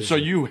the season. so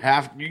you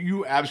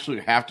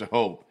absolutely have to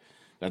hope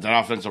that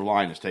offensive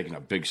line is taking a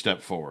big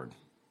step forward,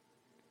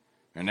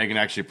 and they can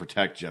actually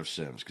protect Jeff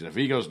Sims. Because if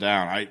he goes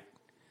down,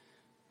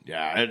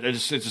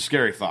 it's a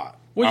scary thought.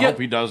 Well, I yeah. hope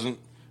he doesn't.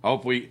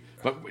 But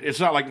it's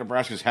not like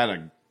Nebraska's had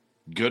a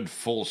good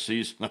full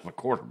season of a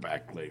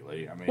quarterback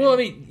lately. well, I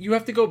mean, you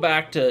have to go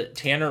back to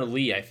Tanner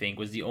Lee. I think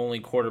was the only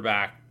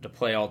quarterback to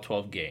play all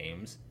 12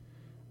 games.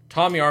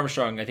 Tommy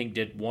Armstrong, I think,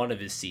 did one of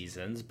his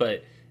seasons,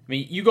 but I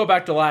mean, you go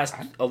back to last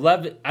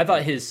 11. I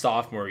thought his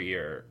sophomore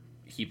year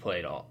he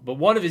played all, but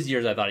one of his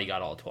years I thought he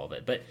got all 12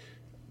 of it.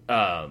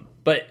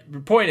 But the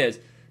point is,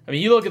 I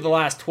mean, you look at the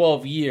last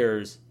 12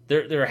 years,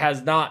 there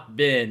has not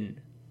been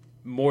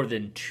more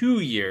than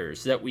 2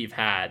 years that we've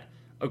had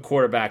a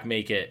quarterback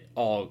make it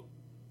all.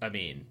 I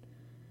mean,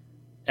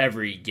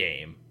 every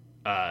game.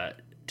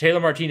 Taylor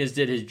Martinez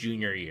did his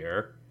junior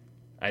year.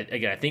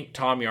 I think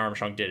Tommy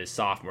Armstrong did his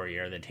sophomore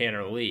year, and then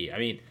Tanner Lee. I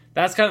mean,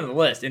 that's kind of the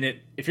list. And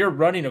if you're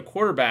running a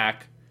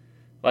quarterback,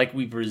 like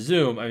we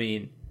presume, I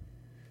mean,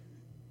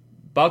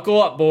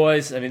 buckle up,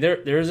 boys. I mean,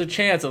 there's a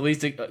chance, at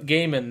least a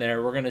game in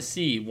there, we're going to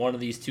see one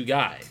of these two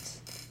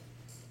guys.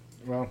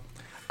 Well,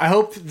 I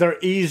hope they're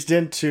eased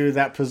into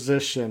that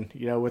position,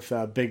 with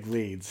big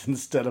leads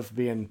instead of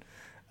being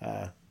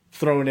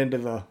thrown into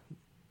the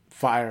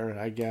fire,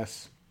 I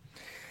guess.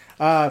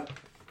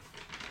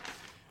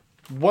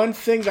 One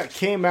thing that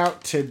came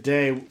out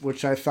today,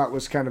 which I thought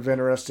was kind of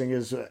interesting,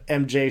 is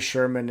MJ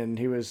Sherman, and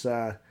he was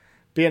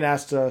being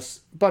asked a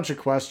bunch of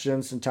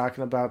questions and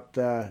talking about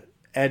the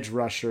edge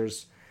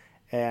rushers,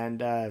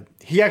 and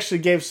he actually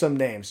gave some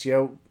names.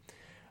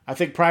 I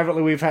think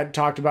privately we've had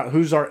talked about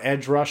who's our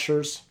edge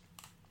rushers,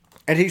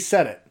 and he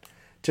said it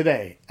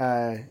today.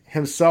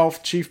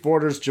 Himself, Chief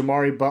Borders,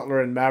 Jamari Butler,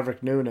 and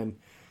Maverick Noonan.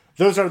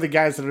 Those are the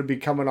guys that are be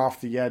coming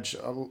off the edge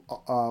a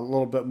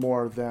little bit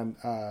more than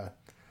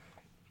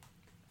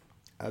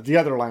the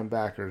other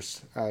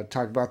linebackers.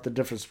 Talk about the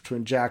difference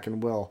between Jack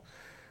and Will.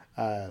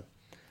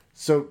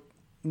 So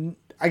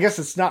I guess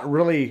it's not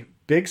really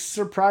big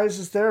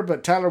surprises there,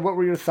 but Tyler, what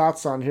were your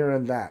thoughts on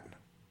hearing that?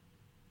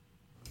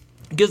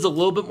 It gives a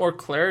little bit more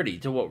clarity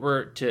to what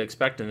we're to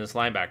expect in this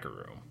linebacker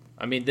room.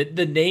 I mean,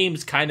 the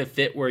names kind of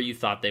fit where you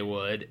thought they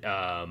would.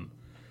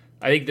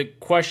 I think the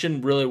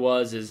question really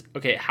is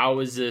okay, how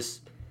is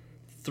this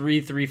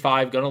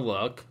 3-3-5 going to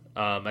look?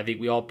 I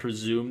think we all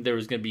presumed there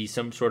was going to be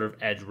some sort of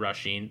edge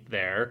rushing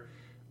there.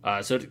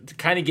 So to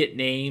kind of get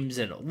names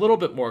and a little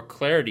bit more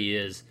clarity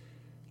is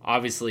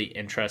obviously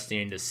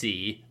interesting to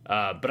see.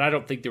 But I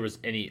don't think there was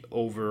any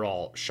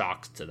overall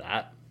shocks to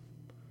that.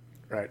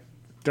 Right.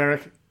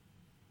 Derek?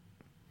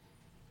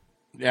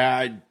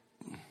 Yeah,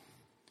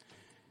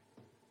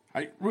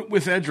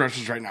 With edge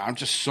rushers right now, I'm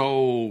just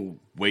so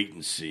wait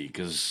and see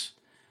because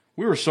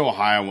we were so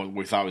high on what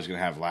we thought we was going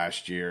to have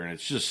last year, and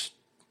it's just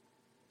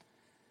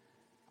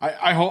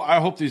I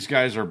hope these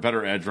guys are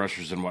better edge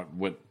rushers than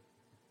what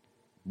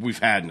we've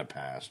had in the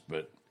past.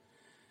 But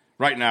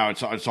right now,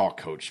 it's all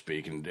coach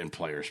speak and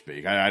player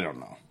speak. I don't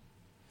know.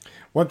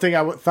 One thing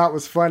I thought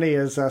was funny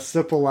is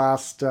Sipple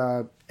asked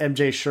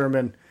MJ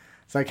Sherman,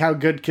 it's like, how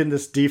good can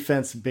this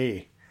defense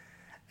be?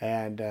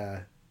 And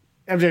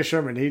MJ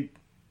Sherman, he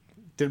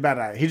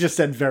just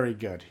said very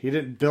good. He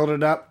didn't build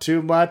it up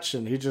too much,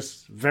 and he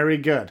just very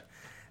good.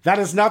 That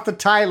is not the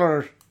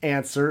Tyler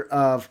answer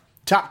of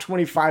top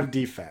 25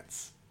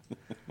 defense.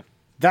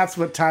 That's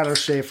what Tyler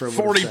Schaefer would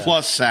 40 said.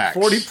 plus sacks.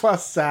 40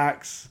 plus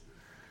sacks.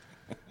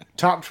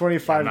 Top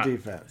 25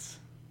 defense.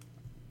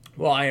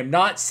 Well, I am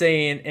not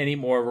saying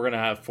anymore we're going to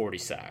have 40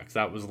 sacks.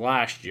 That was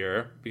last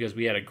year because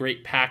we had a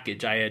great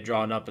package I had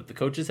drawn up. If the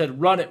coaches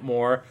had run it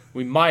more,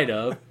 we might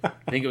have. I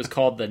think it was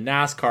called the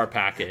NASCAR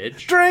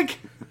package. Drink!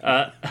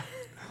 But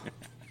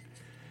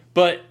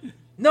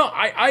no,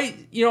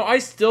 I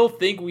still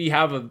think we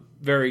have a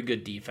very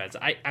good defense.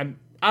 I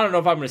don't know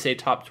if I'm going to say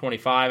top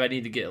 25. I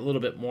need to get a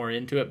little bit more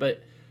into it,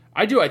 but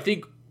I do. I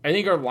think our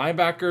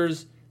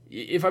linebackers.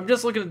 If I'm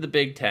just looking at the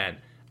Big Ten,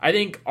 I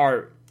think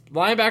our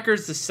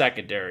linebackers, the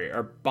secondary,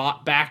 our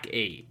back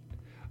eight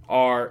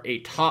are a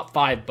top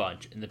 5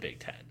 bunch in the Big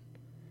Ten.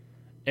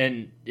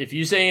 And if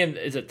you saying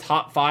it's a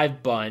top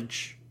 5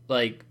 bunch,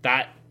 like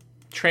that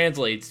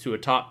translates to a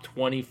top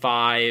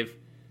 25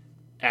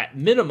 at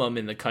minimum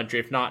in the country,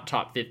 if not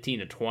top 15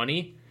 to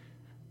 20.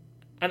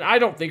 And I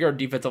don't think our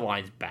defensive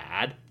line's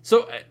bad.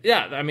 So,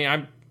 yeah, I mean,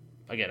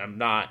 I'm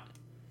not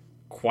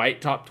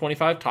quite top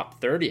 25,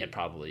 top 30, I'd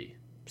probably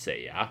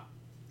say, yeah.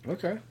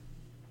 Okay.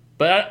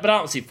 But I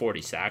don't see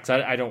 40 sacks.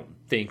 I don't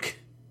think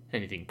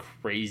anything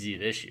crazy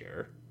this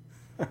year.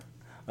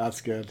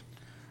 That's good.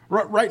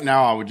 Right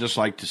now, I would just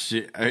like to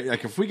see,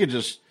 like, if we could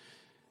just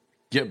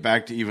get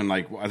back to even,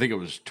 like, I think it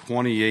was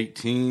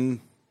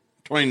 2019,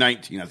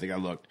 I think I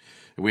looked.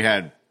 We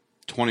had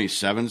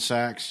 27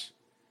 sacks.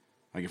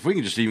 Like, if we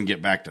can just even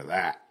get back to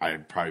that,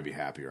 I'd probably be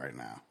happy right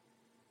now.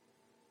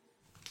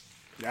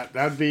 Yeah,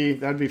 that'd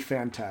be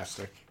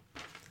fantastic.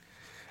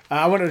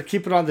 I wanted to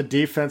keep it on the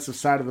defensive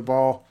side of the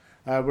ball.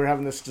 We were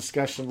having this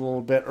discussion a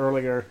little bit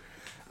earlier.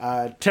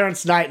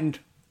 Terrence Knighton,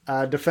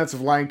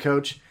 defensive line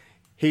coach,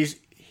 he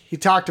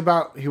talked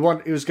about he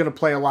was going to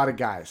play a lot of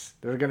guys.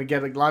 They're going to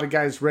get a lot of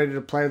guys ready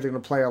to play. They're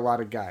going to play a lot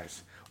of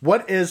guys.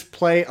 What is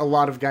play a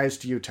lot of guys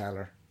to you,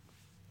 Tyler?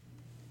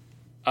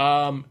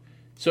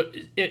 So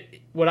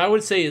what I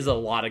would say is a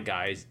lot of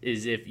guys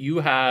is if you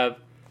have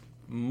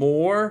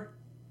more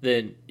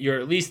than you're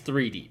at least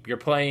 3 deep. You're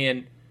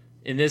playing,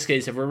 in this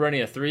case, if we're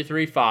running a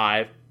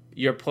 3-3-5,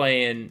 you're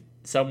playing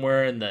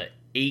somewhere in the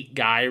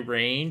 8-guy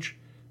range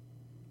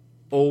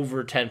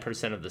over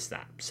 10% of the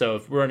snaps. So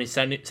if we're running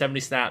 70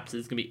 snaps,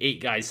 it's going to be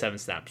 8 guys, 7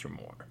 snaps or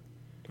more.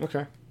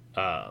 Okay.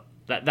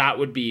 That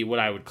would be what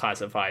I would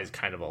classify as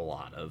kind of a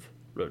lot of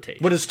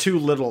rotation. What is too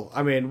little?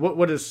 I mean,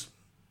 what is,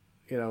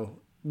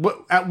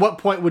 at what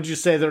point would you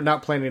say they're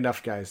not playing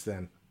enough guys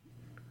then?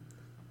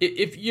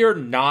 If you're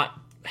not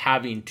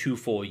having 2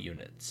 full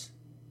units,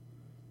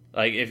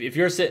 like if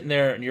you're sitting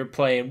there and you're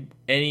playing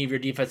any of your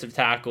defensive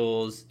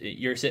tackles,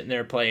 you're sitting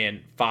there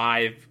playing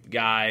 5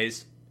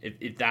 guys.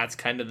 If that's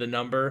kind of the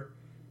number,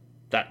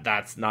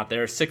 that's not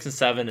there. 6 and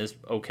 7 is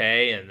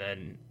okay, and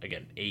then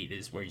again 8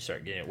 is where you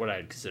start getting what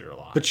I'd consider a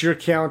lot. But you're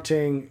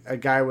counting a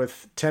guy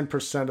with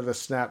 10% of the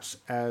snaps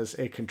as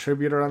a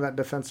contributor on that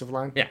defensive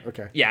line. Yeah.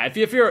 Okay. Yeah.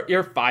 If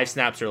you're 5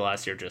 snaps or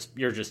less, you're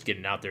just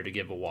getting out there to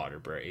give a water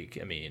break.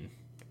 I mean,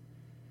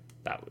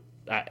 that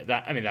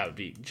would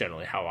be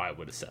generally how I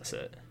would assess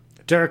it.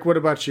 Derek, what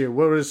about you?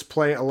 What does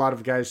play a lot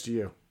of guys to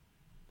you?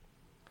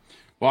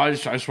 Well, I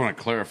just want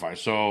to clarify.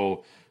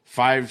 So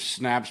 5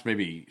 snaps,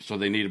 maybe. So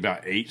they need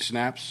about 8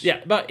 snaps.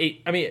 Yeah, about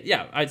 8. I mean,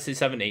 yeah, I'd say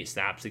 7, 8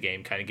 snaps a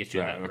game kind of gets you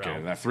in that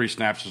realm. That 3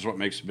 snaps is what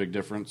makes a big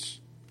difference.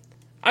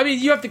 I mean,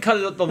 you have to cut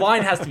it. The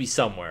line has to be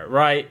somewhere,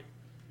 right?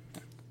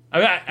 I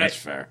mean, that's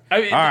fair.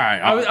 I mean, all right,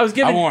 I was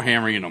giving. I won't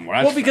hammer you no more.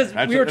 That's well, because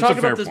fair. we were talking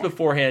about this point.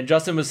 beforehand.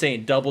 Justin was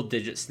saying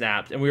double-digit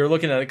snaps, and we were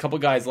looking at a couple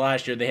guys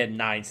last year. They had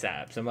 9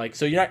 snaps. I'm like,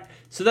 so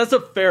that's a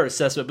fair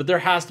assessment, but there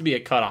has to be a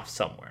cutoff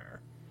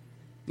somewhere.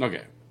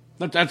 Okay,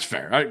 that's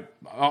fair.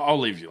 I'll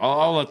leave you.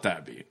 I'll let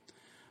that be.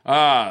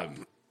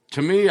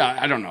 To me,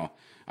 I don't know.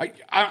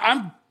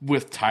 I'm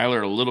with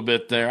Tyler a little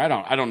bit there. I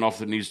don't know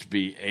if it needs to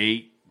be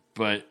 8,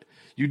 but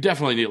you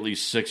definitely need at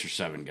least 6 or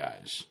 7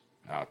 guys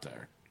out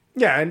there.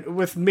 Yeah, and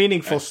with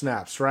meaningful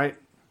snaps, right?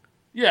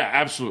 Yeah,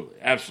 absolutely.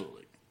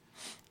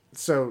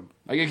 So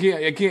we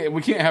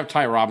can't have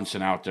Ty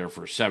Robinson out there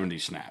for 70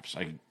 snaps.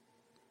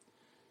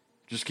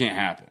 Just can't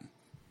happen.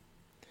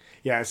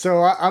 Yeah,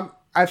 so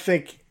I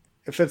think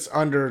if it's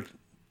under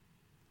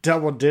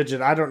double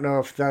digit, I don't know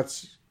if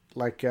that's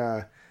like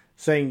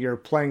saying you're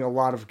playing a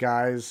lot of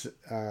guys,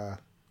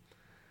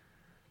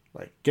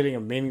 like getting a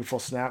meaningful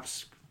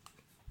snaps.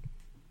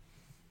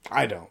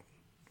 I don't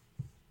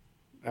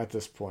at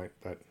this point,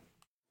 but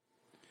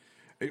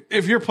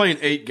if you're playing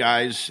 8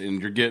 guys and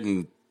you're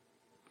getting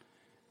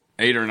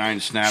 8 or 9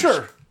 snaps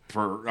Sure.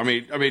 per,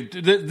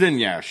 then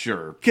yeah,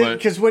 sure.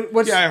 Because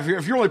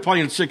if you're only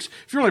playing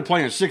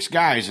 6,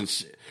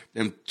 guys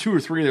and 2 or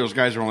 3 of those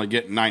guys are only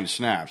getting 9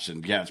 snaps,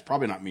 and yeah, it's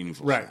probably not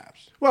meaningful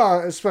snaps.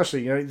 Well,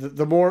 especially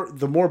the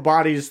more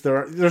bodies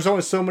there's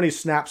only so many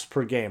snaps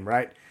per game,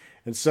 right?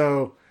 And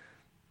so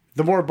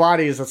the more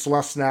bodies, that's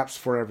less snaps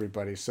for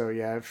everybody. So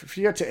yeah, if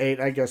you get to 8,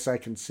 I guess I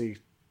can see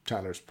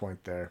Tyler's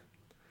point there.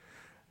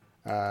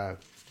 But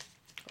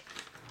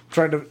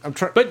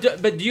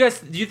do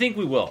you think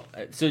we will?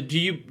 So do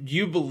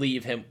you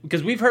believe him?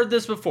 Because we've heard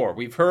this before.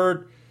 We've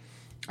heard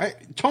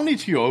Tony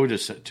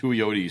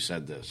Tuioti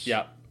said this.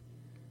 Yeah.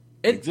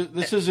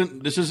 This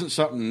isn't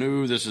something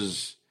new. This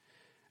is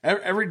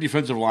every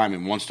defensive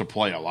lineman wants to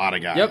play a lot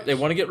of guys. Yep, they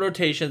want to get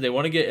rotations. They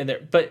want to get in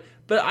there. But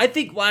I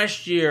think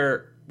last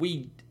year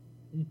we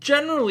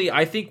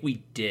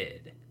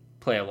did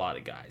play a lot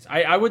of guys.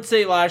 I would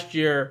say last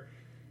year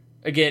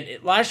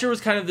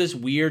was kind of this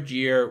weird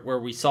year where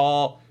we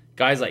saw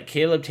guys like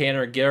Caleb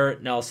Tanner,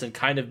 Garrett Nelson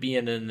kind of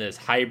being in this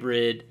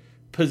hybrid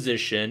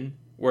position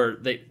where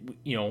they,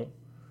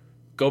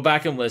 go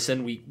back and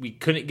listen. We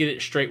couldn't get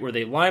it straight. Were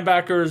they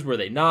linebackers? Were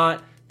they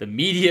not? The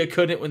media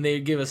couldn't when they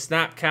give us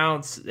snap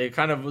counts. It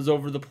kind of was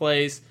over the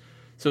place.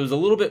 So it was a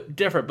little bit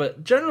different.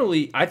 But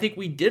generally, I think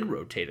we did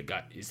rotate a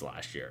guys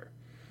last year.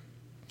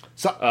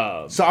 So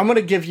I'm going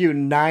to give you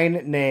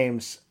 9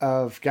 names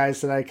of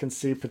guys that I can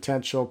see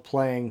potential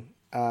playing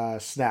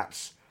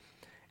snaps.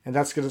 And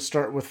that's going to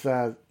start with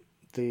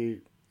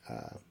the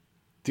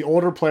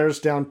older players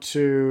down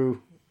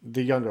to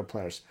the younger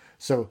players.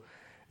 So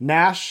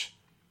Nash,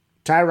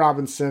 Ty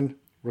Robinson,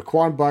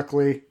 Raquan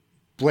Buckley,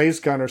 Blaze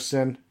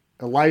Gunnerson,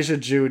 Elijah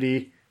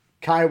Judy,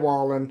 Kai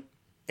Wallen,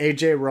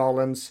 AJ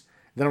Rollins.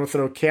 Then I'm going to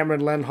throw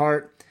Cameron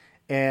Lenhart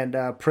and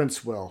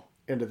Prince Will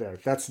into there.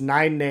 That's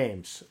 9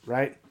 names,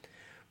 right?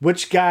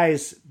 Which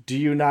guys do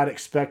you not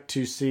expect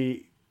to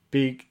see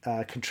be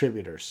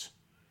contributors?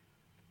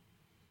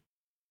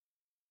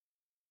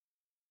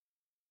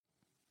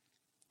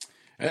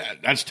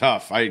 That's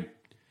tough. I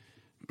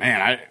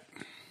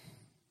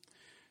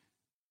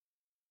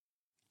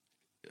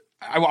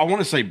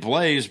want to say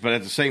Blaze, but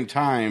at the same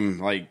time,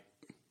 like,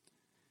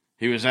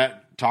 he was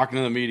talking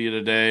to the media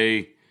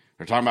today.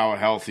 They're talking about how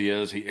healthy he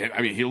is.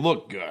 He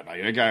looked good.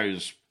 Like, that guy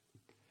is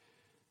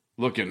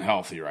looking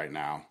healthy right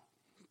now.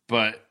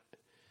 But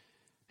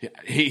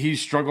he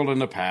struggled in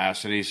the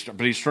past,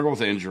 but he struggled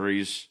with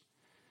injuries.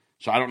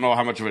 So I don't know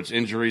how much of it's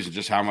injuries and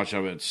just how much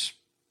of it's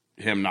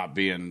him not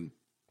being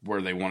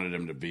where they wanted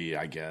him to be,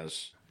 I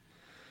guess.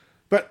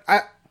 But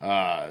I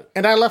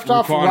left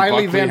off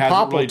Riley Buckley Van hasn't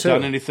Poppel really too.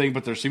 done anything,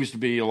 but there seems to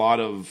be a lot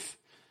of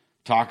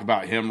talk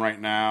about him right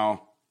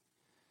now.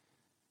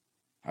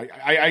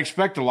 I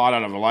expect a lot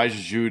out of Elijah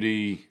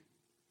Judy,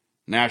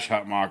 Nash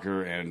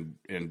Hutmacher,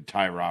 and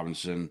Ty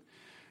Robinson.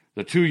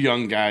 The 2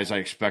 young guys I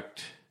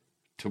expect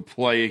to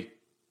play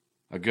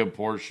a good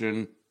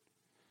portion,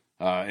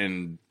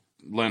 in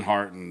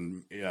Lenhart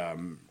and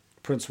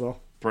Prince Will.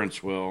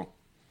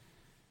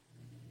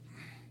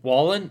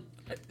 Wallen,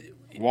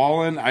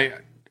 I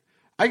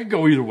could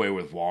go either way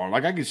with Wallen.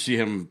 Like, I could see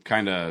him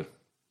kind of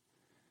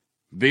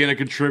being a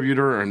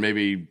contributor and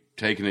maybe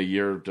taking a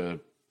year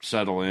to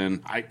settle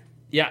in.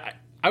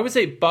 I would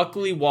say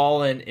Buckley,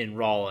 Wallen, and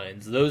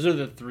Rollins. Those are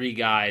the 3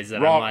 guys that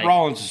I'm like.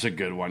 Rollins is a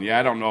good one. Yeah,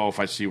 I don't know if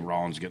I see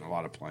Rollins getting a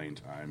lot of playing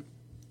time.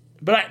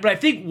 But I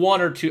think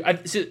 1 or 2.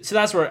 So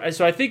that's where.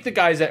 So I think the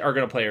guys that are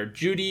going to play are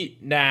Judy,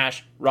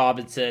 Nash,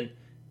 Robinson,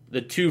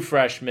 the 2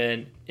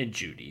 freshmen, and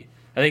Judy.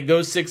 I think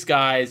those 6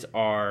 guys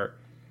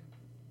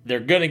they're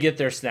going to get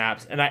their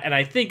snaps, and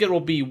I think it'll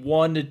be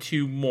 1 to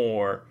 2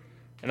 more.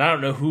 And I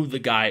don't know who's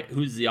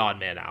the odd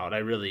man out. I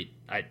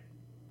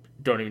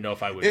don't even know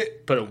if I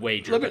would put a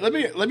wager. Let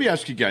me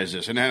ask you guys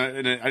this, and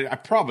I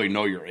probably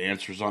know your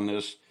answers on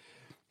this,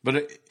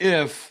 but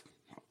if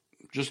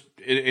just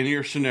in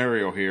your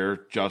scenario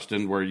here,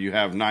 Justin, where you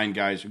have 9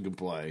 guys who can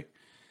play,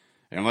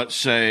 and let's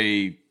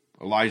say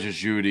Elijah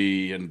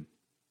Judy and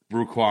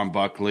Raquan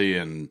Buckley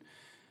and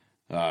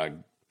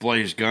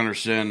Blaze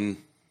Gunnerson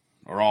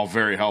are all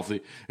very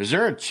healthy, is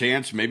there a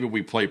chance maybe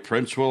we play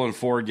Prince Will in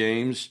 4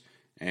 games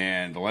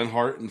and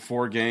Lenhart in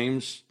 4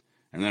 games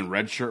and then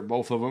redshirt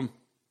both of them?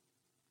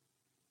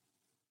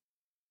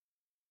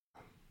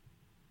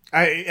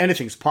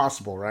 Anything's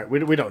possible, right?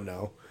 We don't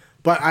know,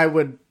 but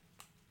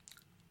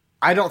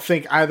I don't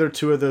think either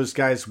 2 of those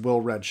guys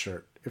will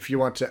redshirt. If you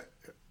want to,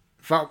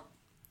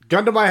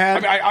 gun to my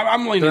head,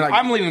 I'm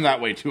leaning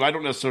that way too. I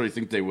don't necessarily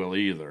think they will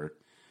either.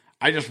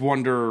 I just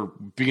wonder,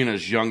 being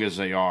as young as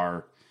they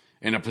are,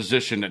 in a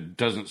position that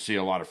doesn't see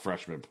a lot of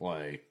freshmen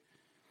play,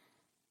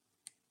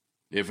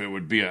 if it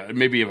would be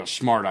maybe a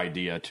smart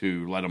idea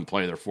to let them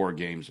play their 4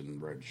 games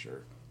in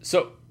redshirt.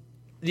 So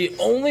the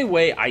only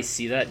way I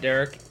see that,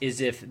 Derek,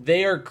 is if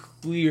they are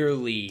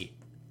clearly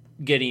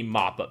getting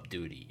mop-up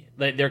duty.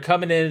 Like, they're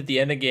coming in at the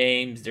end of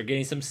games, they're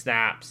getting some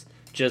snaps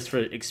just for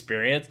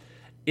experience.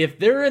 If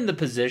they're in the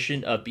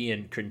position of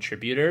being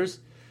contributors,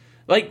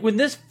 Like when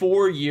this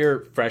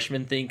 4-year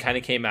freshman thing kind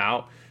of came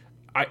out,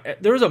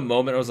 there was a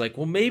moment I was like,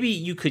 well, maybe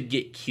you could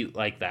get cute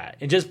like that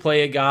and just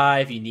play a guy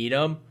if you need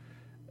him.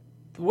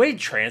 The way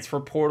transfer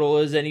portal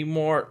is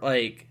anymore,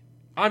 like,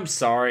 I'm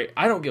sorry,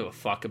 I don't give a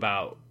fuck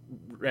about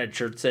red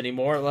shirts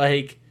anymore.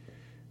 Like,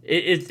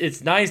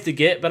 it's nice to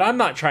get, but I'm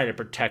not trying to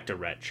protect a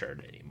red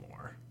shirt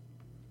anymore.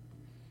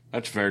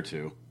 That's fair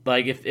too.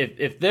 Like,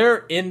 if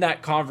they're in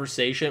that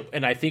conversation,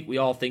 and I think we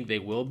all think they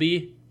will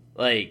be,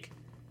 like,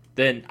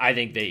 then I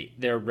think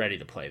they're ready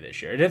to play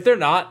this year. And if they're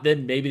not,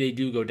 then maybe they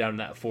do go down to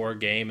that 4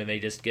 game and they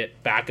just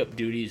get backup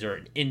duties or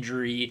an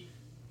injury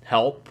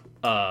help.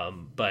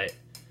 But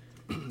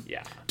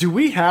yeah. Do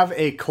we have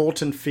a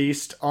Colton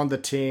Feast on the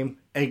team?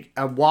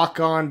 A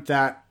walk-on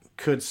that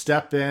could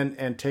step in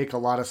and take a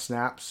lot of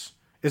snaps?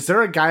 Is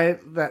there a guy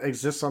that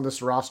exists on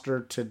this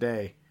roster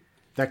today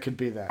that could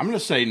be that? I'm going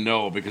to say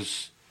no,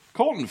 because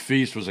Colton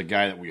Feast was a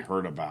guy that we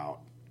heard about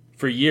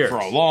for years, for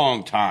a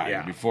long time,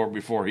 yeah,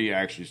 before he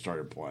actually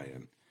started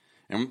playing.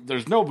 And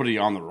there's nobody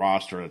on the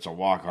roster that's a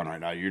walk-on right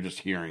now. You're just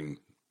hearing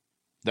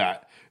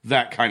that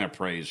kind of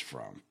praise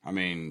from. I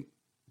mean,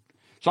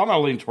 so I'm going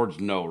to lean towards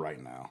no right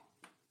now.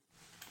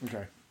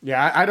 Okay.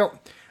 Yeah,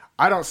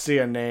 I don't see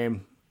a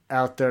name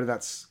out there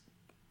that's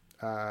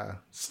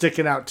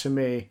sticking out to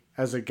me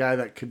as a guy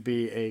that could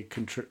be a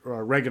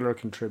regular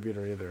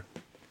contributor either.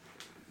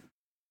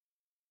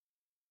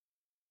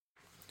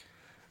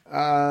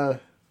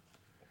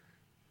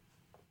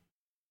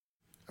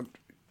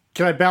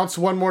 Can I bounce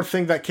one more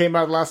thing that came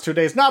out the last 2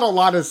 days? Not a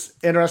lot of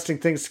interesting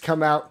things to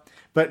come out,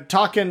 but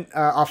talking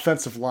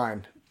offensive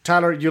line.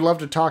 Tyler, you love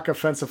to talk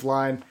offensive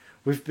line.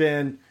 We've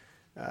been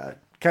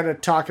kind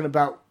of talking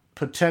about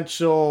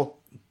potential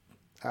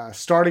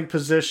starting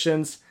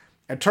positions.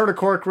 And Turner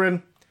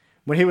Corcoran,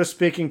 when he was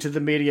speaking to the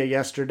media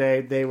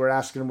yesterday, they were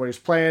asking him where he's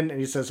playing, and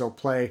he says he'll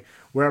play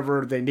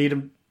wherever they need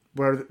him.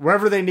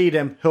 Wherever they need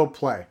him, he'll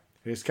play.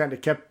 He's kind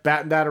of kept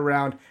batting that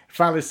around.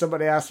 Finally,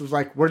 somebody asked him,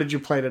 like, where did you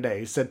play today?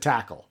 He said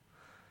tackle.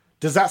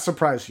 Does that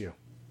surprise you?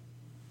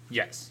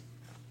 Yes.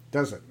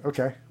 Does it?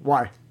 Okay.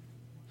 Why?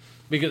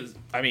 Because,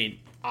 I mean,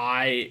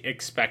 I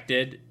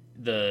expected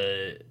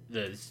the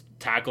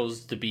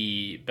tackles to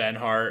be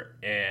Benhart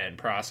and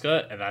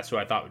Praska, and that's who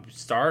I thought would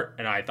start,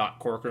 and I thought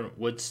Corcoran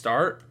would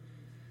start.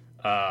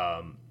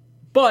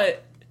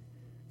 But,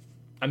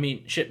 I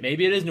mean, shit,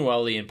 maybe it is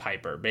Noelle and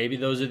Piper. Maybe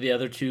those are the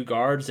other 2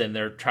 guards, and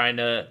they're trying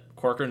to...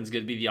 Corcoran's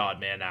going to be the odd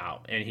man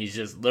out, and he's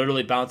just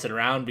literally bouncing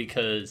around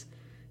because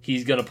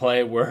he's going to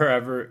play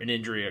wherever an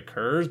injury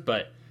occurs.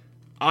 But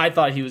I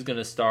thought he was going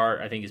to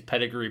start. I think his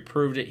pedigree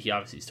proved it. He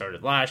obviously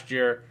started last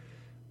year.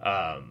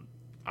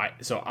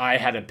 So I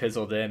had him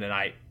penciled in, and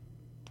I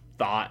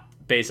thought,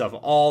 based off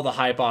all the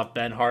hype off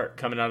Benhart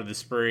coming out of the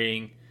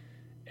spring,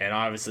 and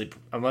obviously,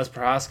 unless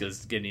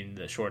Prohaska's getting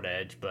the short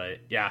edge, but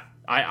yeah,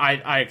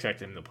 I expect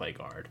him to play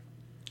guard.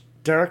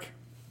 Derek?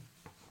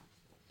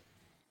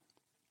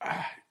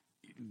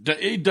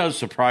 It does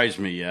surprise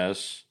me,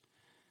 yes.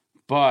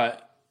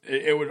 But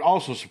it would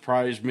also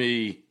surprise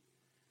me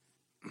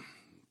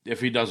if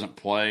he doesn't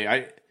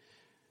play.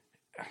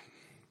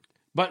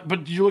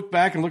 But you look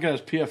back and look at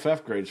his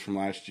PFF grades from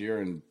last year,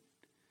 and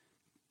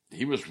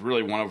he was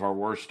really one of our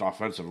worst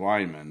offensive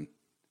linemen,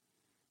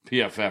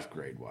 PFF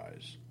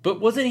grade-wise. But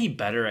wasn't he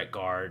better at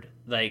guard?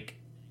 Like,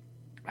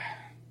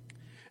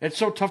 it's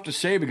so tough to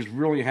say because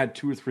we only had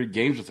 2 or 3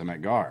 games with him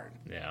at guard.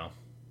 Yeah.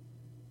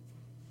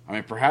 I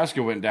mean,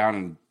 Prohaska went down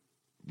in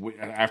the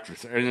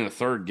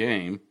 3rd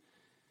game,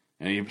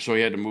 and so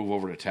he had to move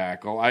over to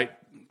tackle.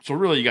 So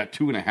really, you got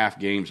 2.5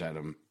 games out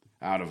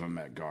of him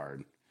at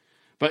guard.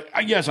 But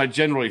I guess I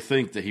generally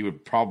think that he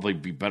would probably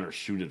be better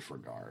suited for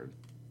guard.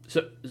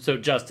 So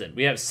Justin,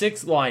 we have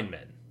 6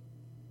 linemen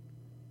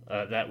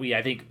that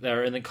I think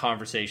are in the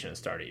conversation of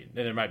starting.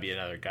 And there might be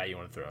another guy you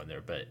want to throw in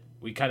there, but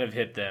we kind of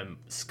hit them: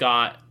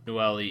 Scott,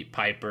 Noelle,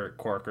 Piper,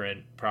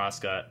 Corcoran,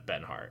 Praska,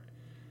 Benhart.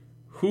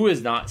 Who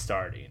is not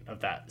starting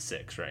of that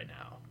 6 right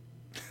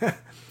now?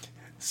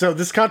 So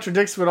this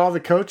contradicts what all the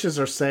coaches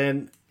are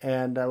saying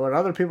and what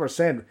other people are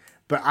saying.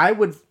 But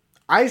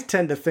I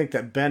tend to think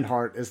that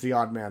Benhart is the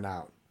odd man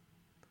out.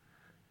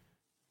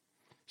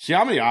 See,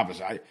 I'm the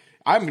opposite.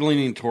 I'm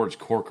leaning towards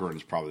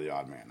Corcoran's probably the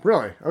odd man out.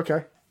 Really?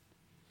 Okay.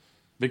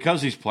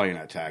 Because he's playing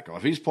at tackle.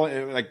 If he's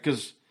playing,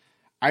 because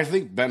I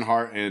think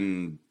Benhart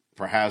and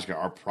Prohaska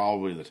are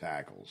probably the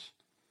tackles.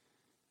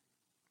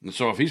 And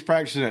so if he's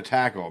practicing at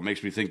tackle, it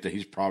makes me think that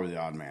he's probably the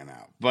odd man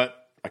out.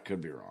 But I could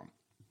be wrong.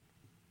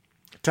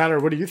 Tyler,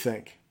 what do you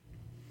think?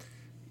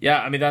 Yeah,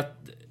 I mean, I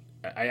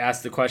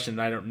asked the question,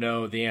 and I don't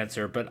know the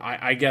answer, but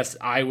I guess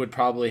I would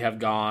probably have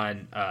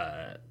gone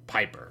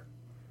Piper.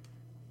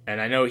 And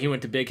I know he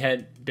went to Big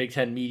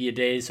Ten Media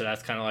Days, so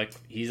that's kind of like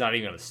he's not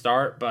even going to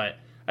start. But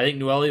I think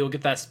Noelle will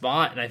get that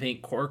spot, and I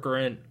think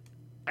Corcoran,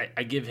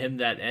 I give him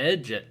that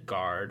edge at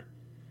guard.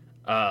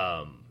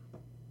 So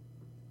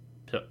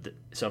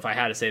if I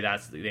had to say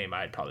that's the name,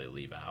 I'd probably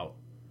leave out.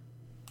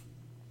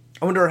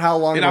 I wonder how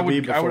long it'll be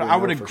before I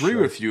would agree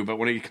with you, but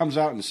when he comes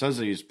out and says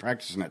that he's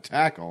practicing at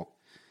tackle,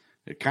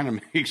 it kind of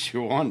makes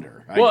you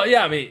wonder. Well,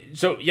 yeah, I mean,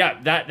 so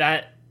yeah,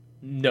 that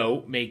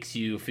note makes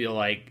you feel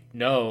like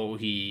no,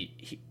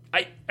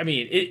 I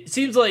mean, it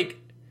seems like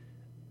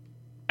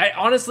I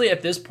honestly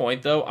at this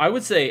point though, I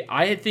would say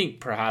I think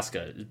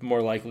Prohaska is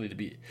more likely to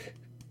be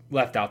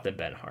left out than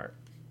Ben Hart.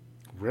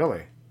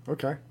 Really?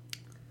 Okay.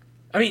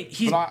 I mean,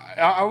 he's. But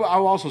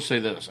I'll also say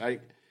this: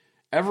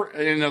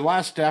 and the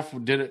last staff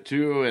did it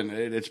too, and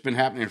it's been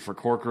happening for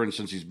Corcoran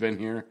since he's been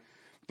here.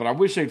 But I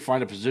wish they'd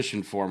find a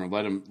position for him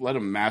and let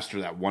him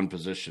master that one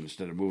position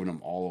instead of moving him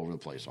all over the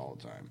place all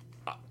the time.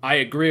 I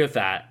agree with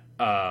that.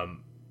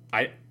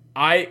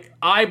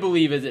 I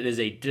believe it is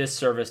a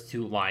disservice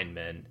to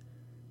linemen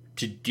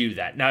to do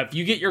that. Now, if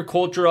you get your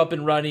culture up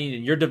and running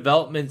and your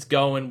development's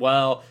going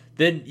well,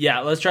 then yeah,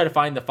 let's try to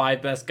find the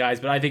 5 best guys.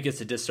 But I think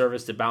it's a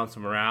disservice to bounce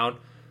them around.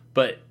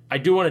 But I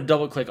do want to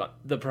double click on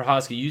the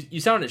Prohaska. You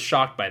sounded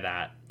shocked by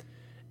that.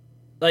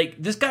 Like,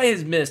 this guy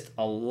has missed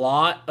a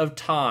lot of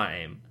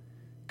time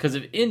because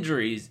of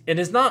injuries, and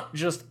it's not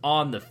just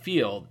on the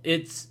field.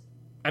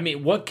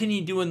 What can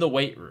he do in the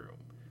weight room?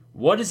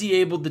 What is he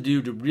able to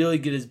do to really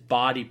get his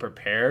body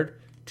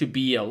prepared to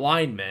be a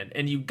lineman?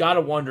 And you got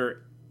to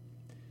wonder,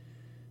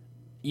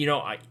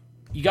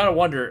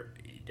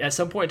 at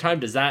some point in time,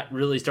 does that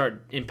really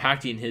start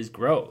impacting his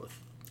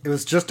growth? It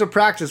was just a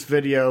practice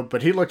video,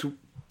 but he looked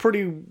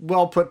pretty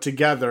well put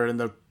together in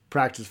the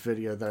practice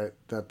video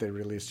that they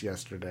released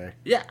yesterday.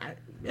 Yeah.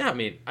 I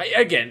mean,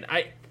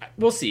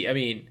 we'll see. I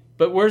mean,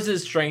 but where's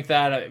his strength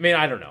at? I mean,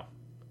 I don't know.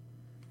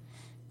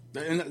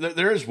 And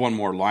there is one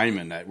more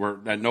lineman that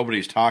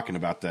nobody's talking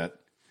about that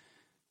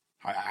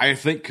I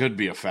think could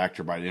be a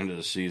factor by the end of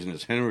the season.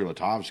 Is Henry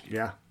Lutovsky.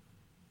 Yeah,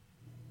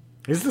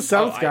 he's the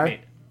 7th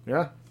guy.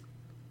 Yeah.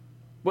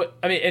 But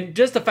I mean, and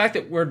just the fact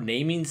that we're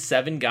naming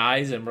 7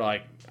 guys and we're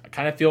like, I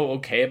kind of feel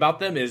okay about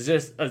them is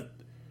just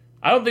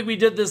I don't think we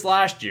did this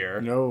last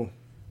year. No.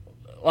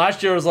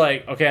 Last year was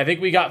like, okay, I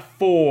think we got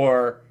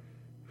 4.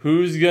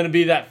 Who's going to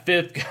be that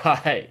 5th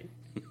guy?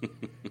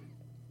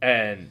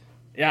 And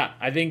yeah,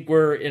 I think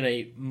we're in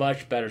a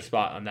much better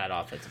spot on that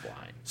offensive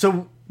line.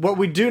 So what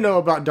we do know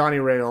about Donnie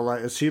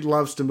Raiola is he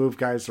loves to move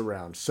guys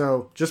around.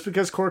 So just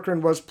because Corcoran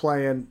was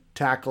playing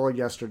tackle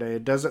yesterday,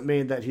 it doesn't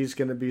mean that he's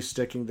going to be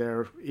sticking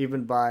there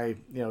even by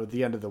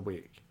the end of the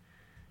week.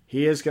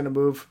 He is going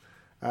to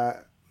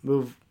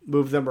move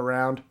them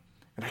around.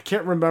 And I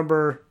can't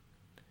remember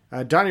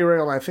Donnie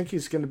Raiola. I think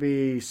he's going to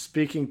be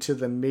speaking to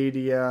the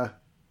media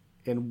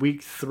in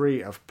week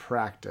 3 of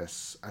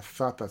practice. I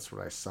thought that's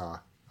what I saw.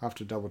 I'll have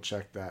to double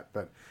check that,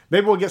 but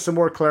maybe we'll get some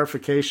more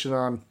clarification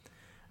on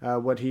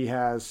what he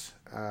has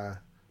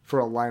for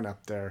a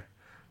lineup there.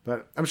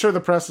 But I'm sure the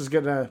press is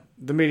the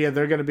media,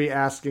 they're going to be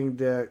asking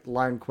the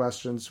line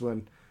questions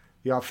when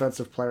the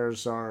offensive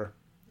players are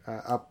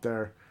up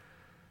there,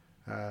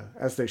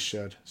 as they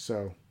should.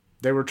 So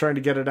they were trying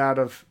to get it out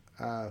of,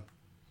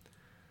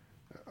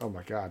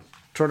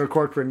 Turner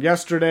Corcoran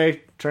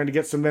yesterday, trying to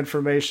get some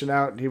information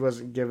out, and he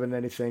wasn't given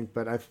anything,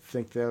 but I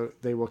think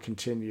they will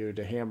continue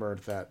to hammer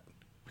that.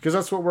 Because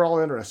that's what we're all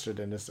interested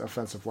in, is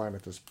offensive line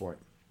at this point.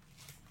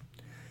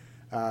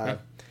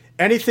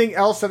 Anything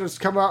else that has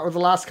come out over the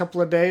last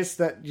couple of days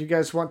that you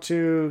guys want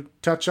to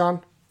touch on?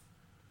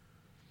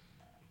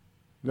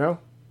 No?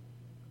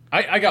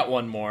 I got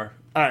one more.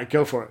 All right,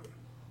 go for it.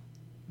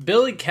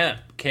 Billy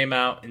Kemp came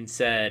out and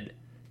said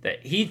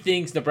that he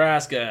thinks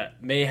Nebraska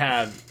may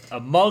have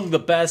among the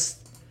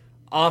best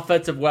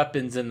offensive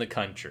weapons in the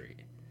country.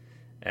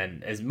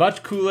 And as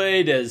much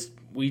Kool-Aid as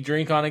we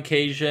drink on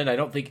occasion, I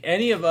don't think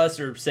any of us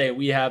are saying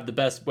we have the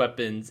best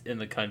weapons in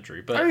the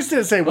country. But I just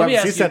didn't say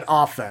weapons. He said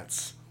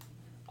offense.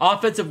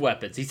 Offensive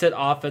weapons. He said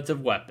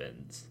offensive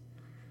weapons,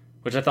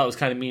 which I thought was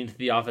kind of mean to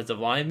the offensive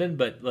lineman,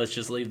 but let's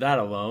just leave that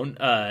alone.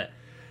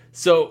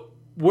 So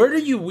where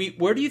do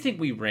you think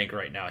we rank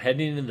right now,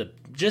 heading into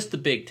the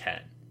Big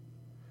Ten?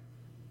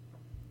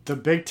 The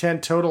Big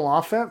Ten total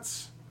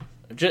offense?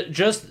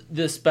 Just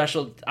the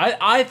special.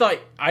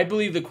 I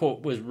believe the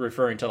quote was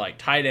referring to like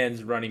tight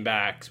ends, running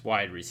backs,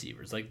 wide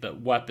receivers, like the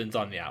weapons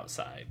on the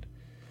outside.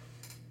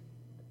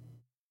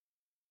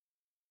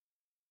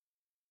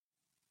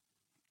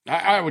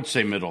 I would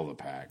say middle of the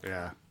pack.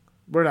 Yeah,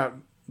 we're not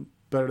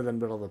better than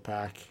middle of the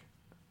pack.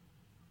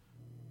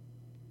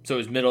 So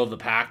is middle of the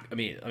pack? I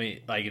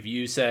mean, like if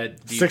you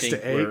said, do you 6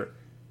 think to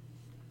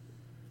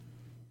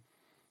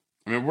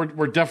 8.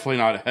 We're definitely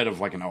not ahead of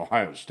like an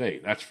Ohio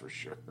State, that's for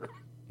sure.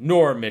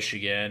 Nor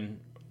Michigan,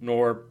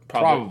 nor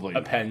probably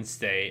a Penn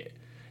State.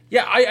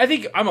 Yeah, I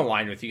think I'm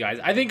aligned with you guys.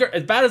 I think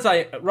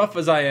rough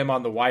as I am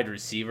on the wide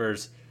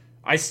receivers,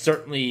 I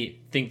certainly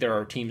think there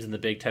are teams in the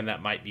Big Ten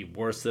that might be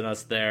worse than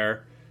us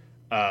there.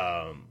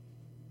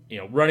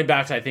 Running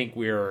backs, I think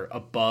we're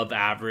above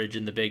average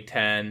in the Big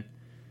Ten.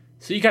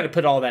 So you kind of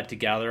put all that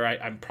together.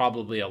 I'm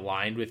probably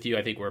aligned with you.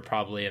 I think we're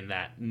probably in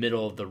that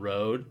middle of the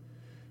road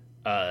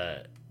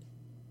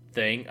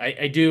thing.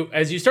 I do.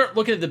 As you start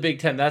looking at the Big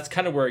Ten, that's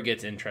kind of where it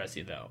gets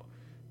interesting, though,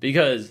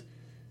 because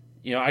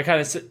I kind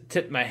of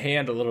tip my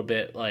hand a little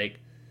bit. Like,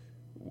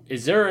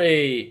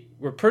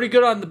 we're pretty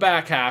good on the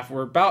back half.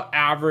 We're about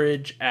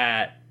average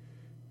at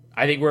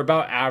I think we're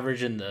about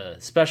average in the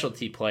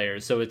specialty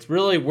players. So it's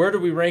really where do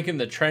we rank in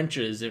the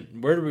trenches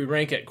and where do we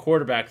rank at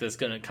quarterback that's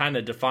going to kind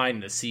of define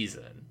the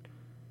season.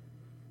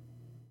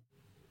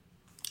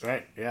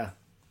 Right, yeah.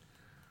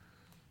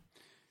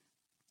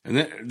 And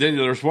then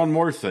there's one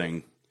more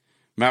thing.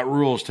 Matt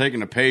Rule is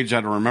taking a page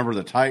out of Remember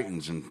the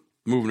Titans and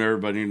moving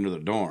everybody into the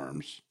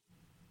dorms.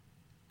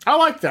 I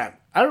like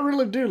that. I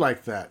really do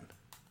like that.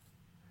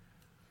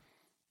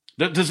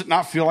 Does it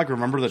not feel like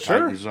Remember the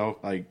Titans, though?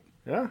 Like,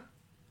 yeah.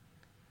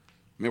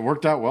 I mean, it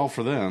worked out well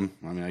for them.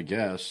 I mean, I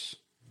guess.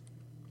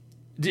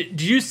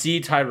 Did you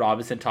see Ty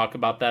Robinson talk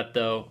about that,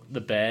 though?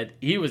 The bed?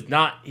 He did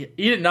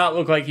not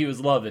look like he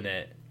was loving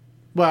it.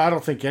 Well, I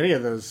don't think any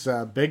of those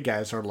big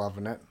guys are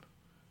loving it.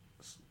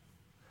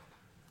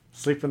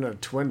 Sleeping in a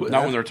twin bed.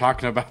 Not when they're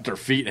talking about their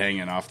feet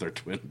hanging off their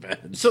twin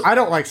beds. So I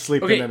don't like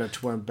sleeping in a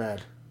twin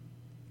bed.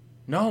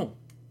 No.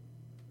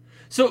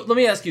 So let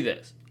me ask you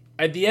this.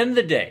 At the end of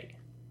the day,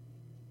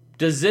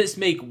 does this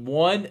make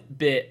one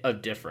bit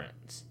of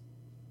difference?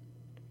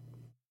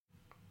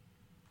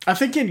 I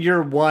think in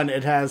year one,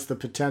 it has the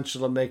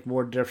potential to make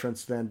more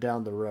difference than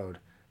down the road.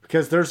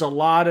 Because there's a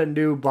lot of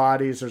new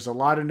bodies. There's a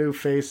lot of new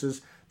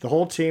faces. The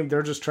whole team,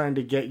 they're just trying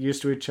to get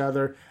used to each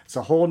other. It's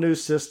a whole new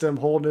system,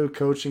 whole new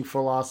coaching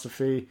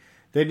philosophy.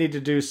 They need to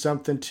do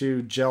something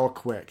to gel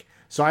quick.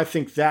 So I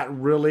think that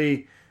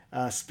really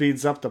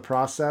speeds up the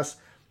process.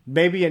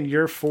 Maybe in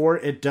year 4,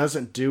 it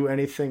doesn't do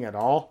anything at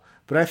all.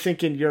 But I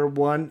think in year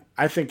 1,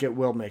 I think it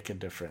will make a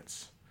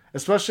difference.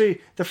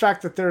 Especially the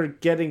fact that they're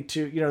getting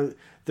to,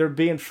 they're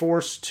being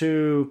forced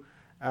to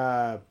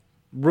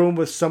room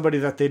with somebody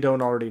that they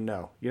don't already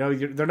know.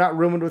 They're not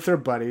rooming with their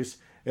buddies.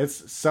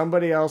 It's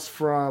somebody else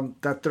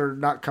that they're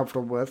not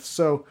comfortable with.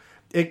 So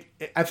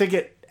I think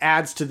it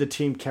adds to the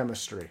team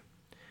chemistry.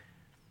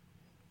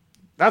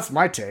 That's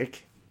my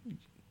take.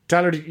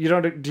 Tyler,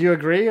 do you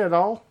agree at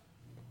all?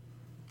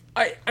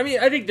 I mean,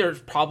 I think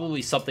there's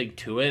probably something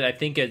to it. I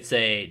think it's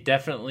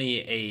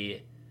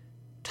definitely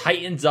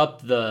tightens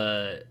up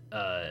the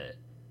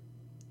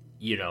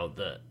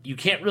you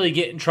can't really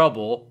get in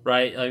trouble,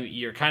 right?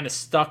 You're kind of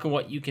stuck in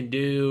what you can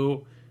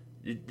do.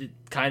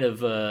 Kind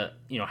of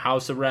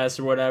house arrest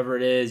or whatever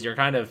it is. You're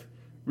kind of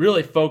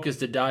really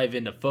focused to dive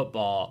into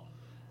football.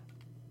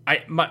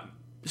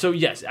 So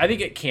yes, I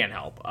think it can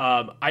help.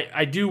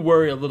 I do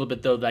worry a little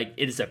bit though, like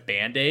it is a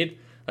Band-Aid.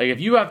 Like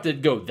if you have to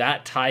go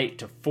that tight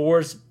to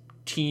force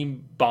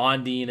team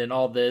bonding and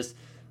all this,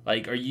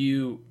 like are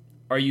you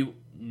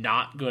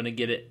not going to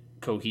get it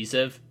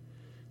cohesive?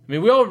 I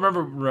mean, we all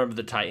remember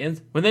the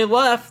Titans when they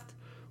left.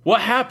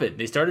 What happened?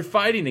 They started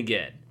fighting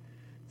again.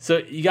 So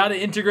you got to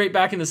integrate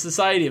back into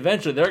society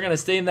eventually. They're going to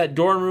stay in that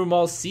dorm room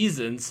all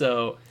season.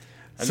 So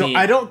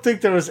I don't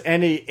think there was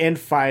any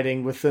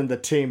infighting within the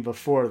team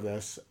before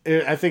this.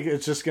 I think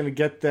it's just going to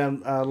get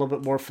them a little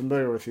bit more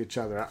familiar with each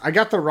other. I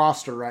got the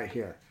roster right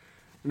here.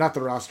 Not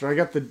the roster. I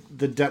got the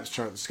depth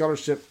chart, the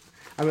scholarship.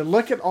 I mean,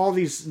 look at all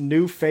these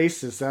new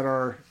faces that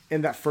are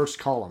in that first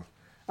column.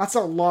 That's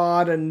a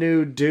lot of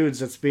new dudes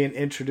that's being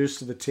introduced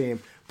to the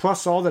team.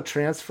 Plus all the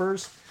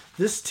transfers.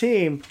 This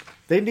team,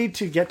 they need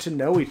to get to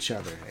know each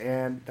other,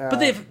 but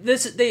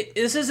this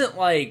isn't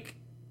like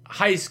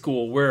high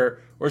school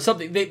where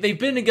something they've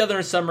been together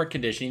in summer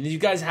conditioning. You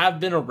guys have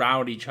been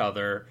around each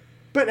other,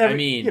 but I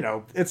mean,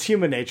 it's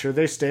human nature.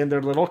 They stay in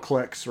their little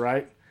cliques,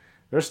 right?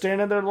 They're staying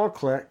in their little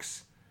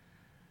cliques.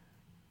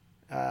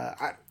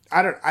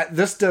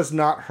 This does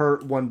not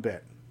hurt one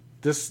bit.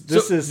 This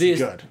is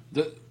good.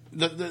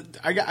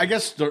 I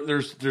guess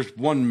there's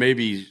one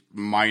maybe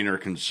minor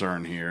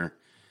concern here.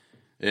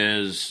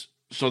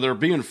 So they're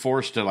being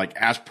forced to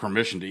ask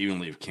permission to even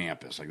leave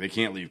campus. Like they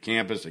can't leave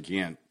campus. They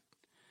can't.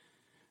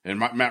 And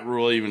Matt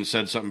Rule even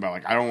said something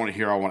about I don't want to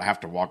hear I want to have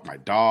to walk my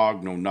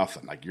dog. No,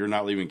 nothing. You're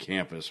not leaving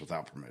campus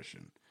without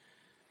permission.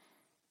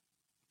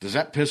 Does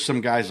that piss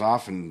some guys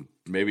off and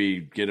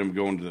maybe get them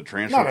going to the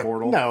transfer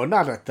portal? No,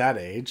 not at that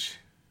age.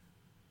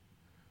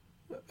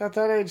 At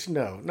that age,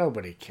 no.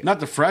 Nobody can. Not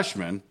the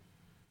freshmen.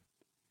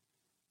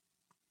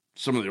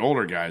 Some of the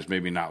older guys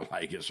maybe not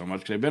like it so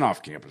much because they've been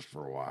off campus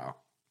for a while.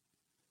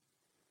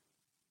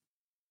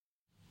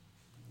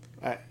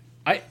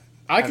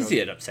 I can see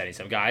it upsetting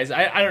some guys.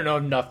 I don't know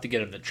enough to get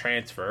them to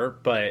transfer,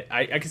 but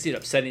I can see it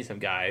upsetting some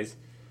guys.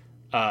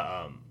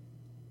 Are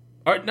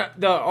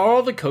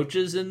all the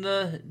coaches in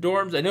the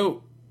dorms? I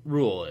know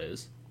Rule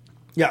is.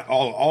 Yeah,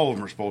 all of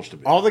them are supposed to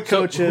be. All the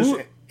coaches,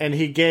 and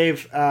he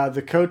gave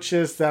the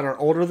coaches that are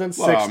older than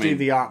 60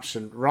 the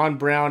option. Ron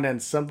Brown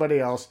and somebody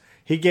else.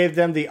 He gave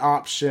them the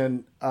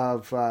option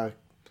of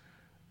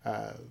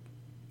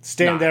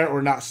stand there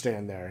or not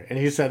stand there. And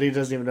he said he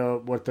doesn't even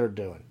know what they're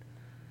doing.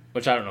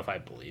 Which I don't know if I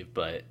believe,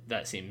 but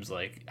that seems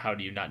like, how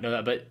do you not know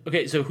that? But,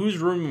 okay, so who's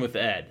rooming with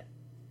Ed?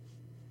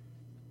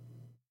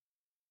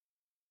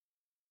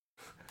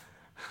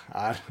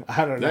 I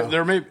don't know.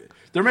 There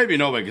may be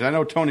nobody, because I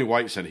know Tony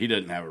White said he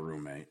didn't have a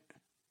roommate.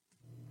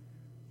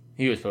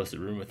 He was supposed to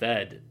room with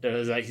Ed.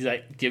 He's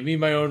like, give me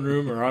my own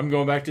room or I'm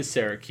going back to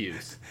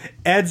Syracuse.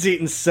 Ed's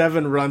eating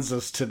 7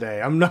 Runzas today.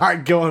 I'm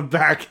not going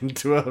back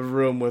into a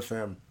room with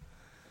him.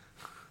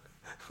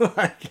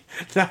 Like,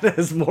 that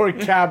is more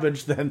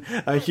cabbage than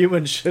a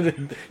human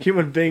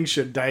being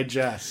should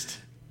digest.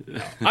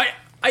 I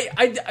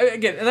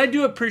again, and I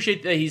do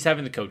appreciate that he's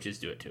having the coaches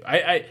do it too.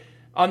 I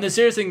on the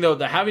serious thing though,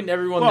 the having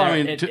everyone Well, there.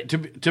 I mean,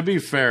 to be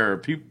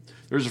fair,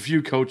 there's a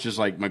few coaches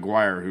like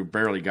McGuire who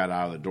barely got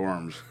out of the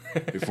dorms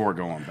before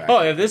going back.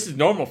 Oh, yeah, this is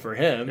normal for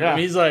him. Yeah. I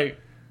mean, he's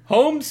like,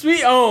 home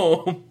sweet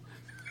home.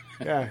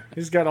 Yeah,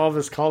 he's got all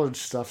this college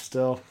stuff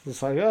still.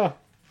 It's like, oh,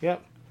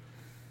 yep.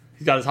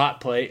 He's got his hot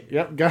plate.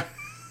 Yep, got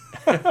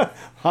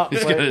hot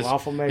plate,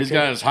 waffle maker. He's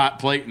got his hot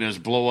plate and his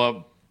blow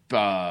up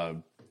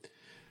palm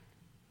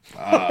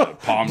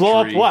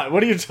blow tree. up what?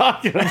 What are you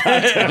talking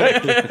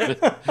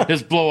about?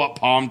 His blow up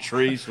palm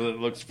tree so that it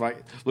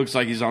looks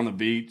like he's on the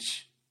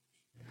beach.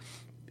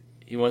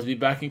 He wants to be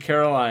back in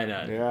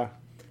Carolina. Yeah.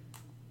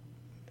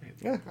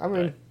 Yeah, I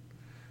mean,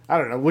 I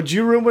don't know. Would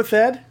you room with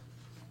Ed?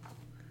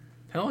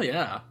 Hell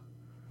yeah.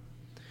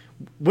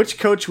 Which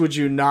coach would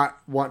you not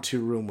want to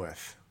room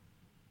with?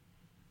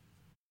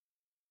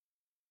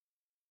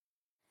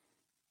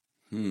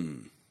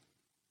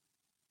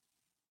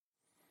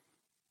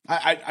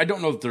 I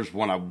don't know if there's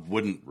one I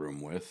wouldn't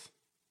room with.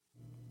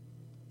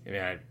 I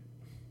mean,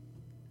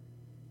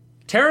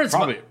 Terrence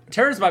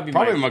might be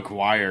Probably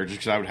McGuire, just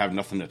because I would have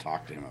nothing to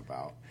talk to him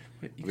about.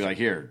 I'd be like,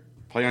 here,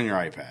 play on your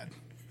iPad.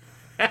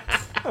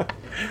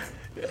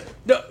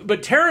 No,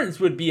 but Terrence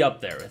would be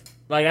up there with.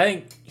 Like, I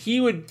think he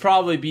would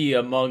probably be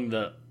among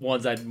the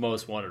ones I'd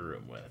most want to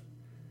room with.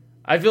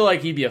 I feel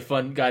like he'd be a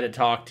fun guy to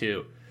talk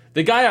to.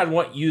 The guy I'd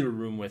want you to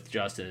room with,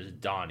 Justin, is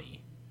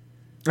Donnie.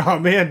 Oh,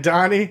 man,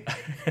 Donnie.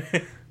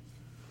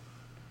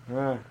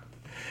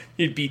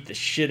 He'd beat the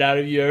shit out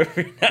of you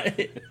every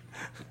night.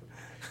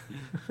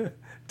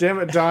 Damn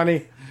it,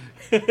 Donnie.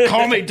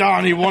 Call me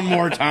Donnie one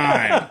more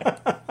time.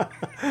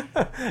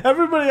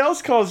 Everybody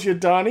else calls you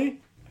Donnie.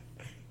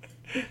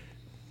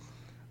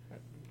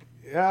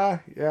 Yeah.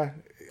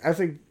 I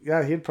think,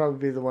 he'd probably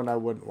be the one I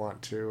wouldn't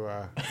want to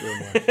room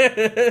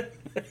with.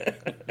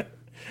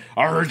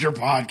 I heard your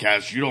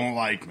podcast. You don't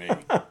like me.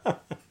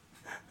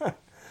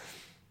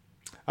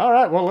 All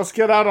right, well, let's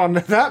get out on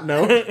that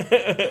note.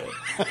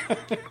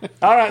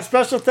 All right,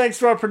 special thanks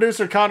to our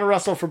producer, Connor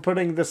Russell, for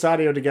putting this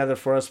audio together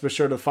for us. Be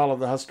sure to follow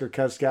the Husker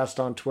Cuzcast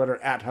on Twitter,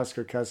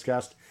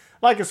 @HuskerCuzcast.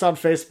 Like us on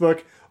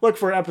Facebook. Look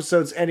for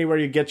episodes anywhere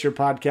you get your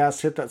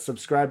podcasts. Hit that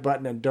subscribe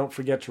button, and don't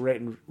forget to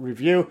rate and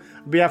review.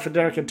 On behalf of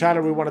Derek and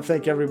Tyler, we want to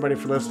thank everybody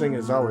for listening.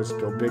 As always,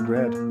 go Big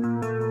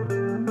Red.